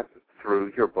do that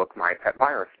through your book, My Pet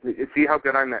Virus. See how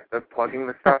good I'm at plugging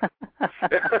this stuff?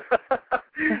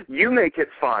 You make it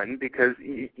fun because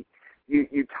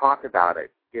you talk about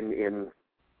it in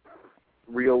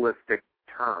realistic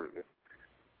terms.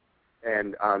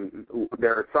 And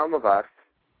there are some of us,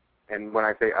 and when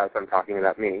I say us, I'm talking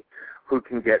about me, who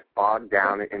can get bogged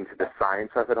down into the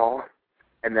science of it all,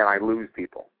 and then I lose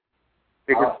people.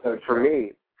 Because for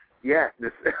me,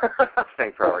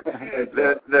 thanks, Robert.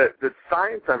 The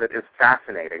science of it is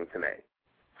fascinating to me.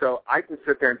 So I can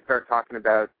sit there and start talking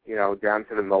about, you know, down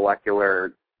to the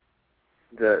molecular,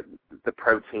 the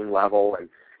protein level,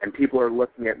 and people are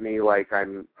looking at me like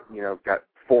I'm, you know, got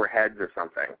 4 heads or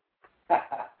something.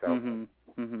 So,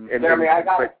 Jeremy, I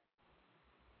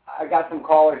got some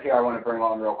callers here I want to bring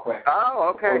on real quick.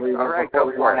 Oh, okay. All right. Before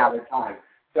we run out of time.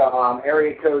 So,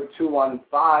 area code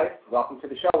 215, welcome to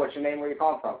the show. What's your name? Where are you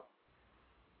calling from?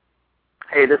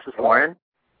 Hey, this is Lauren.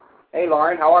 Hey,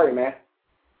 Lauren. How are you, man?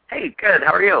 Hey, good.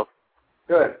 How are you?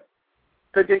 Good.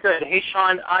 Good. Hey,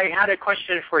 Shawn, I had a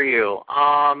question for you.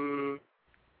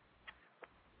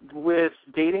 With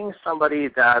dating somebody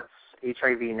that's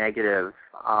HIV negative,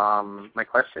 my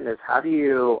question is, how do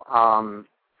you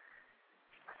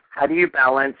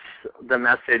balance the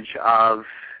message of,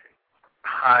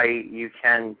 hi, you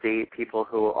can date people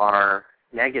who are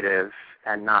negative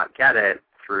and not get it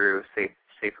through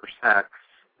safer sex,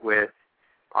 with,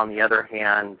 on the other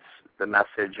hand, the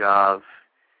message of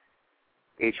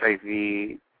HIV,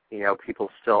 you know,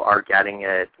 people still are getting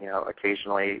it, you know,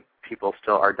 occasionally people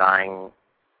still are dying,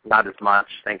 not as much,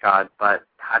 thank God, but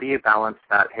how do you balance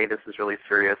that, hey, this is really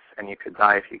serious and you could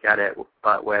die if you get it,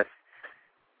 but with,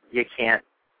 you can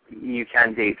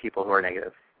date people who are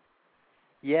negative?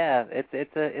 Yeah,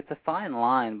 it's a fine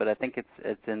line, but I think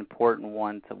it's an important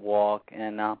one to walk.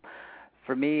 And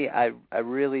for me, I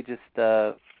really just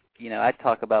you know, I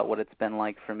talk about what it's been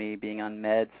like for me being on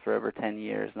meds for over 10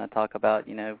 years, and I talk about,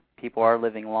 you know, people are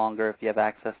living longer if you have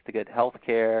access to good health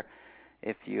care,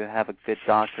 if you have a good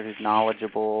doctor who's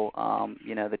knowledgeable.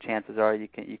 You know, the chances are you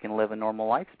can live a normal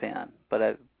lifespan. But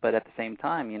at the same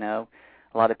time, you know,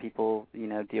 a lot of people, you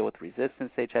know, deal with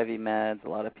resistance to HIV meds. A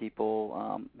lot of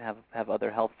people have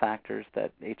other health factors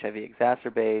that HIV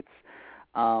exacerbates.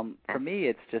 For me,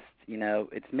 it's just, you know,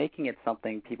 it's making it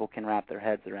something people can wrap their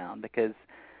heads around, because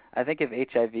I think if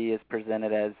HIV is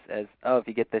presented as oh, if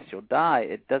you get this, you'll die,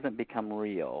 it doesn't become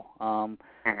real.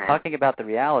 Talking about the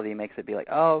reality makes it be like,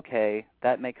 oh, okay,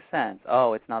 that makes sense.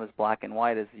 Oh, it's not as black and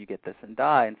white as you get this and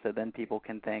die. And so then people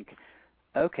can think,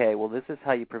 okay, well, this is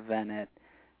how you prevent it.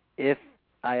 If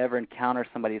I ever encounter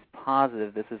somebody who's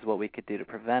positive, this is what we could do to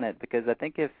prevent it. Because I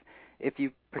think if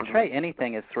you portray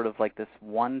anything as sort of like this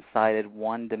one-sided,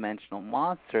 one-dimensional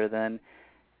monster, then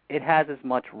it has as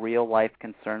much real-life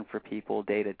concern for people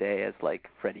day to day as like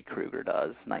Freddy Krueger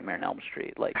does, Nightmare on Elm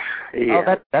Street. Like, oh,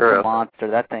 that's a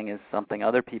monster. That thing is something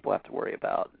other people have to worry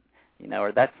about, you know,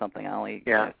 or that's something I only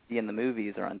you know, see in the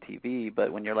movies or on TV.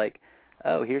 But when you're like,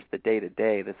 oh, here's the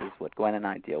day-to-day. This is what Gwen and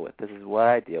I deal with. This is what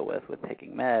I deal with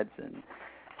taking meds, and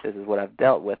this is what I've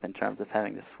dealt with in terms of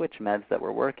having to switch meds that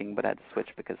were working, but I had to switch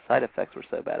because side effects were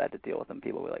so bad I had to deal with them.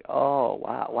 People were like, oh,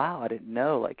 wow, I didn't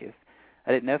know. Like,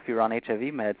 if you were on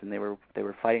HIV meds and they were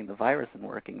fighting the virus and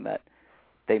working, that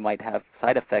they might have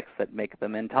side effects that make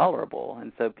them intolerable.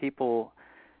 And so people,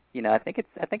 you know, I think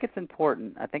it's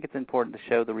important. I think it's important to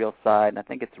show the real side, and I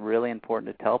think it's really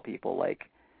important to tell people, like,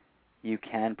 you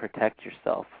can protect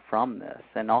yourself from this,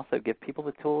 and also give people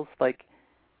the tools, like,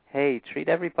 hey, treat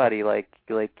everybody like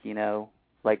you know,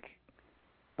 like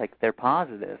they're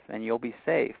positive, and you'll be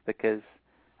safe. Because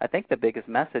I think the biggest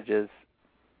message is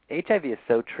HIV is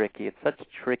so tricky. It's such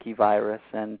a tricky virus,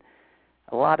 and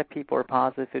a lot of people are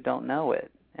positive who don't know it.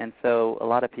 And so a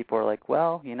lot of people are like,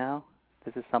 well, you know,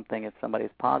 this is something, if somebody's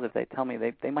positive, they tell me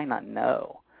they might not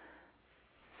know.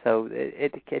 So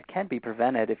it can be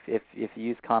prevented if you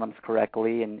use condoms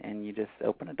correctly and you just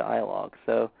open a dialogue.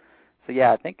 So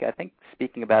yeah, I think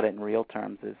speaking about it in real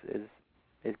terms is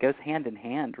it goes hand in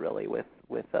hand really with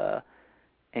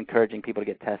encouraging people to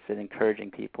get tested, encouraging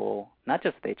people, not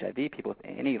just with HIV, people with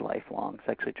any lifelong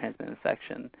sexually transmitted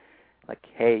infection, like,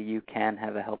 hey, you can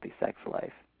have a healthy sex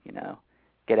life,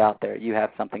 get out there. You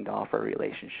have something to offer a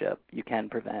relationship. You can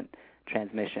prevent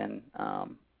transmission.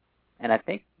 And I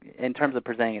think in terms of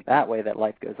presenting it that way, that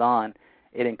life goes on,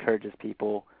 it encourages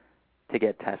people to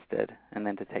get tested and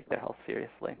then to take their health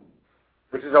seriously.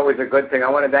 Which is always a good thing. I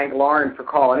want to thank Lauren for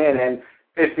calling in. And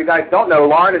if you guys don't know,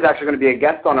 Lauren is actually going to be a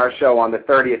guest on our show on the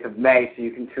 30th of May, so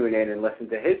you can tune in and listen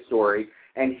to his story.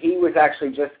 And he was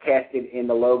actually just casted in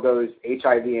the Logo's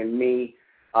HIV and Me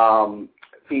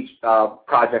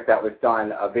project that was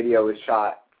done. A video was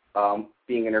shot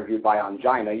being interviewed by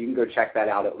Angina. You can go check that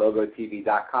out at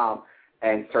logotv.com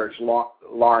and search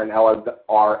Lauren,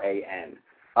 L-R-A-N.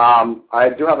 I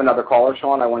do have another caller,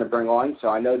 Shawn, I want to bring on. So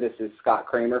I know this is Scott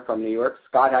Kramer from New York.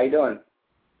 Scott, how you doing?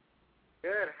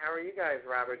 Good. How are you guys,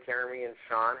 Robert, Jeremy, and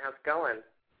Shawn? How's it going?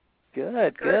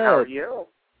 Good. How are you?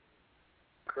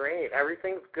 Great.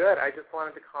 Everything's good. I just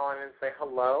wanted to call in and say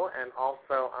hello, and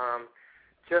also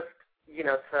just,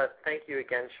 to thank you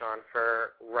again, Shawn,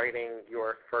 for writing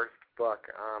your first book.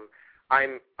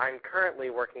 I'm currently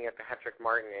working at the Hetrick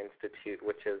Martin Institute,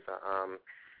 which is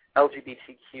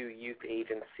LGBTQ youth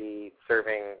agency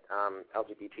serving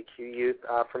LGBTQ youth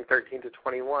from 13 to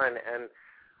 21, and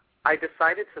I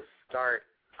decided to start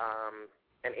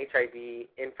an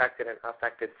HIV-infected and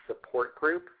affected support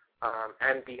group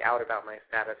and be out about my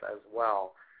status as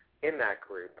well in that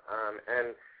group.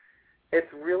 And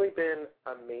it's really been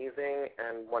amazing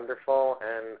and wonderful,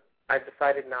 and I've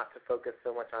decided not to focus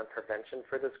so much on prevention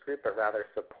for this group, but rather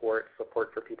support for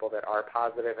people that are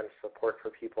positive and support for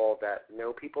people that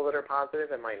know people that are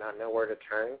positive and might not know where to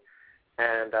turn.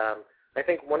 And I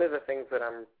think one of the things that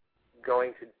I'm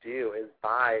going to do is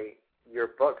buy your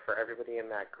book for everybody in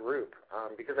that group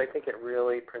because I think it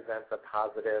really presents a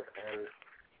positive and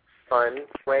fun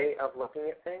way of looking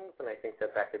at things, and I think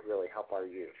that could really help our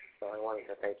youth. So I wanted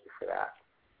to thank you for that.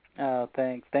 Oh,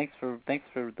 thanks. Thanks for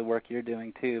the work you're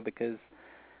doing too, because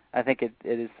I think it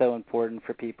is so important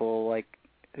for people like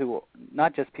who,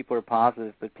 not just people who are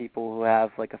positive, but people who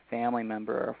have like a family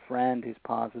member or a friend who's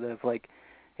positive. Like,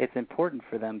 it's important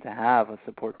for them to have a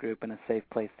support group and a safe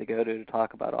place to go to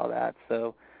talk about all that.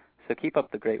 So keep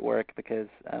up the great work, because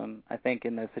I think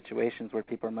in those situations where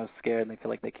people are most scared and they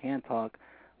feel like they can't talk,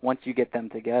 once you get them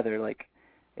together, like,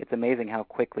 it's amazing how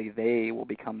quickly they will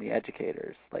become the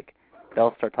educators. Like,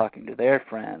 they'll start talking to their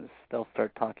friends. They'll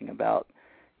start talking about,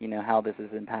 how this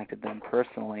has impacted them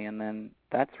personally, and then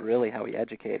that's really how we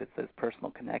educate. It's those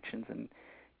personal connections and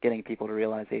getting people to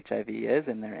realize HIV is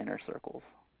in their inner circles.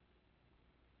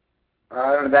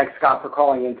 I want to thank Scott for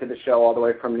calling into the show all the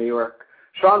way from New York.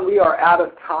 Shawn, we are out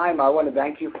of time. I want to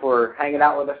thank you for hanging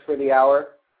out with us for the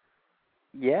hour.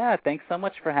 Yeah, thanks so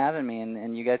much for having me,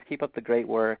 and you guys keep up the great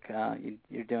work.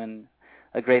 You're doing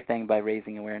a great thing by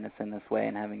raising awareness in this way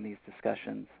and having these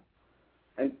discussions.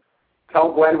 And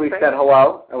tell Gwenn we said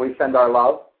hello, and we send our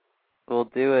love. We'll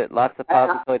do it. Lots of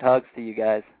positive hugs to you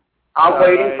guys. I'm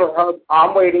waiting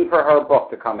for her book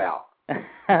to come out.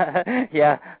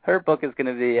 Yeah, her book is going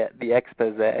to be the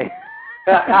expose.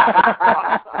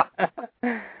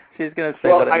 She's going to say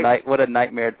what a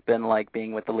nightmare it's been like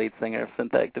being with the lead singer of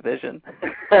Synthetic Division.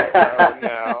 Oh,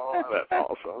 no. That's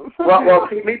awesome. Well,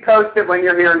 keep me posted when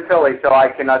you're here in Philly so I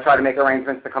can try to make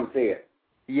arrangements to come see it.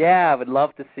 Yeah, I would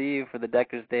love to see you for the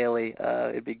Decker's Daily.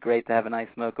 It'd be great to have a nice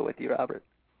mocha with you, Robert.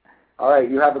 All right,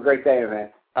 you have a great day, man.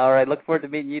 All right, look forward to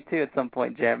meeting you, too, at some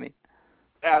point, Jeremy.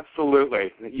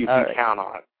 Absolutely. You can count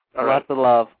on it. Lots of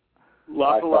love.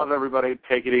 Lots of love, everybody.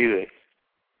 Take it easy.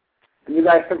 You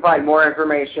guys can find more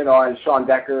information on Shawn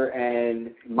Decker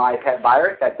and My Pet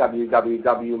Virus at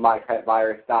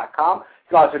www.mypetvirus.com. You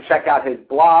can also check out his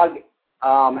blog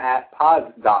at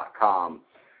pods.com.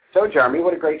 So, Jeremy,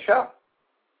 what a great show.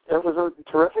 It was a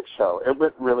terrific show. It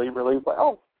went really, really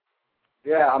well.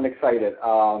 Yeah, I'm excited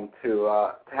to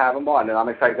have him on, and I'm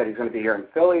excited that he's going to be here in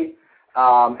Philly.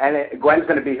 And Gwenn's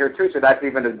going to be here, too, so that's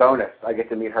even a bonus. I get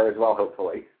to meet her as well,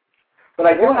 hopefully. But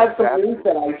I do have some news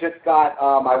that I just got.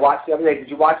 I watched the other day. Did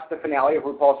you watch the finale of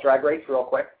RuPaul's Drag Race real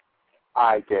quick?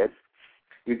 I did.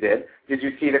 You did? Did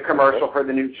you see the commercial for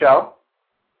the new show?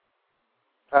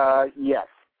 Yes.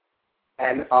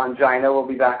 And Angina will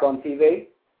be back on TV?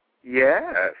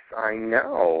 Yes, I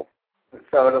know.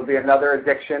 So it'll be another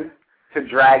addiction to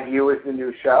Drag You as the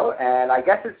new show. And I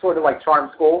guess it's sort of like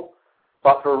Charm School,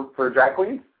 but for drag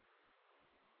queens.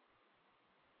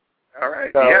 All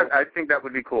right. So, yeah, I think that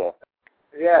would be cool.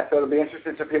 Yeah, so it'll be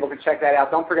interesting so people can check that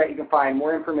out. Don't forget you can find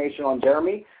more information on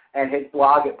Jeremy and his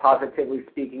blog at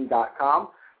positivelyspeaking.com.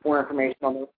 More information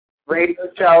on the radio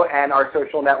show and our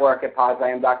social network at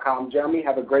posiam.com. Jeremy,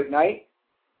 have a great night.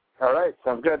 All right,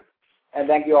 sounds good. And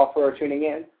thank you all for tuning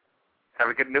in. Have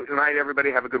a good night,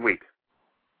 everybody. Have a good week.